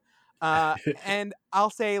supreme. And I'll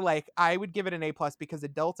say like I would give it an A+ because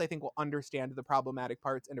adults I think will understand the problematic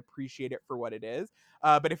parts and appreciate it for what it is.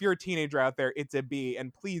 But if you're a teenager out there, it's a B,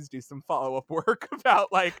 and please do some follow-up work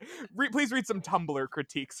about like please read some Tumblr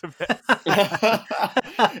critiques of this.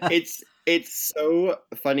 It's so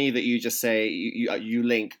funny that you just say you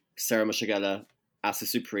link Sarah Michelle Gellar as the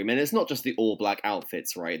Supreme, and it's not just the all black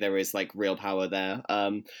outfits, right? There is like real power there.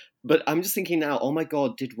 But I'm just thinking now, oh my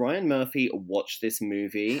God, did Ryan Murphy watch this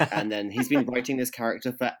movie and then he's been writing this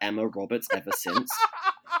character for Emma Roberts ever since?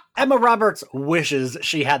 Emma Roberts wishes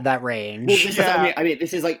she had that range. Well,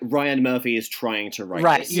 this is like Ryan Murphy is trying to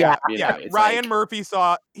write this. Yeah. Ryan Murphy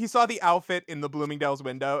saw the outfit in the Bloomingdale's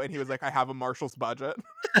window and he was like, I have a Marshall's budget.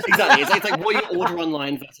 Exactly. It's like what you order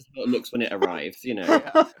online versus how it looks when it arrives, you know.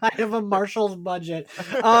 I have a Marshall's budget.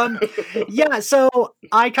 So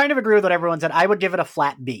I kind of agree with what everyone said. I would give it a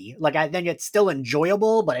flat B. Like, I think it's still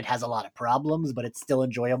enjoyable, but it has a lot of problems, but it's still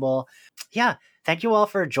enjoyable. Yeah. Thank you all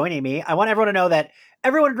for joining me. I want everyone to know that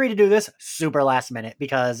everyone agreed to do this super last minute,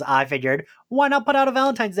 because I figured, why not put out a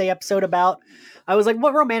Valentine's Day episode about, I was like,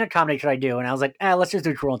 what romantic comedy should I do? And I was like, let's just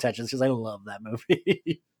do Cruel Intentions, because I love that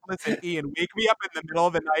movie. Listen, Ian, wake me up in the middle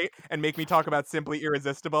of the night and make me talk about Simply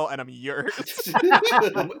Irresistible, and I'm yours.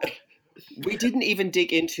 We didn't even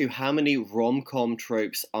dig into how many rom-com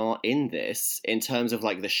tropes are in this, in terms of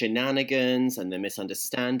like the shenanigans and the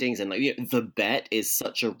misunderstandings, and like the bet is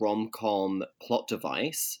such a rom-com plot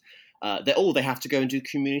device. They have to go and do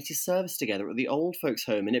community service together at the old folks'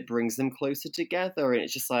 home, and it brings them closer together. And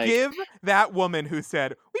it's just like, give that woman who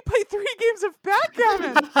said, "We played 3 games of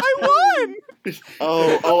backgammon, I won."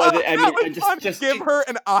 Just give her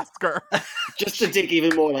an Oscar. Just to dig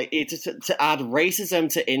even more, like to add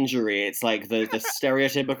racism to injury, it's like the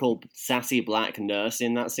stereotypical sassy black nurse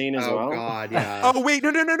in that scene as well. Oh God, yeah. Oh wait,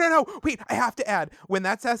 no. Wait, I have to add, when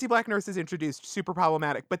that sassy black nurse is introduced, super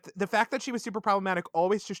problematic. But the fact that she was super problematic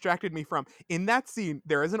always distracted me from, in that scene,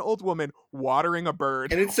 there is an old woman watering a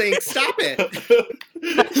bird, and it's saying, "Stop it!" And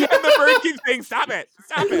the bird keeps saying, "Stop it!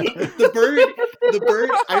 Stop it!" The bird.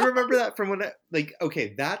 I remember that from when,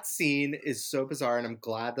 okay, that scene is so bizarre, and I'm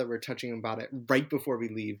glad that we're touching about it right before we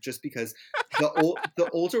leave, just because the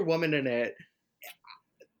older woman in it,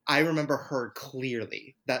 I remember her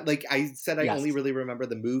clearly. That, like, I said, I only really remember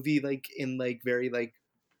the movie, like, in, like, very, like,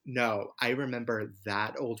 no, I remember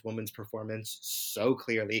that old woman's performance so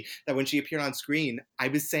clearly that when she appeared on screen, I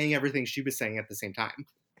was saying everything she was saying at the same time.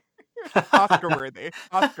 Oscar worthy.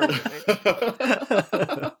 Oscar worthy.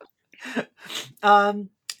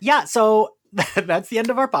 Yeah, so that's the end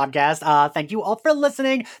of our podcast. Thank you all for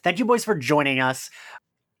listening. Thank you, boys, for joining us.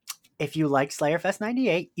 If you like Slayerfest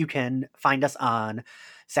 98, you can find us on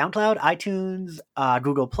SoundCloud, iTunes,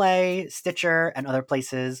 Google Play, Stitcher, and other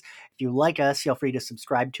places. If you like us, feel free to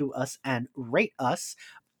subscribe to us and rate us.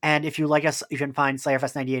 And if you like us, you can find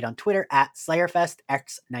Slayerfest 98 on Twitter at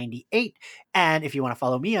SlayerFestX98. And if you want to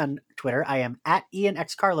follow me on Twitter, I am at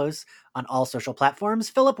IanXCarlos on all social platforms.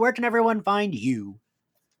 Philip, where can everyone find you?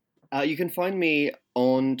 You can find me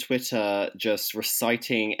on Twitter just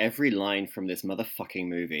reciting every line from this motherfucking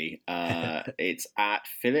movie. It's at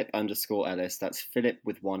Philip_Ellis. That's Philip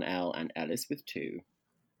with 1 L and Ellis with 2.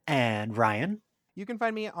 And Ryan? You can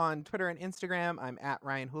find me on Twitter and Instagram. I'm at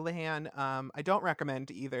Ryan Houlihan. I don't recommend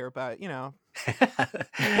either, but, you know.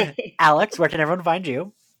 Alex, where can everyone find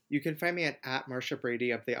you? You can find me at Marsha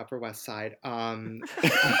Brady of the Upper West Side. You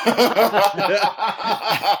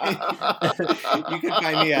can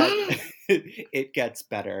find me at It Gets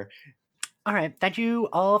Better. All right. Thank you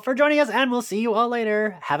all for joining us, and we'll see you all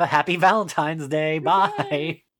later. Have a happy Valentine's Day. Bye.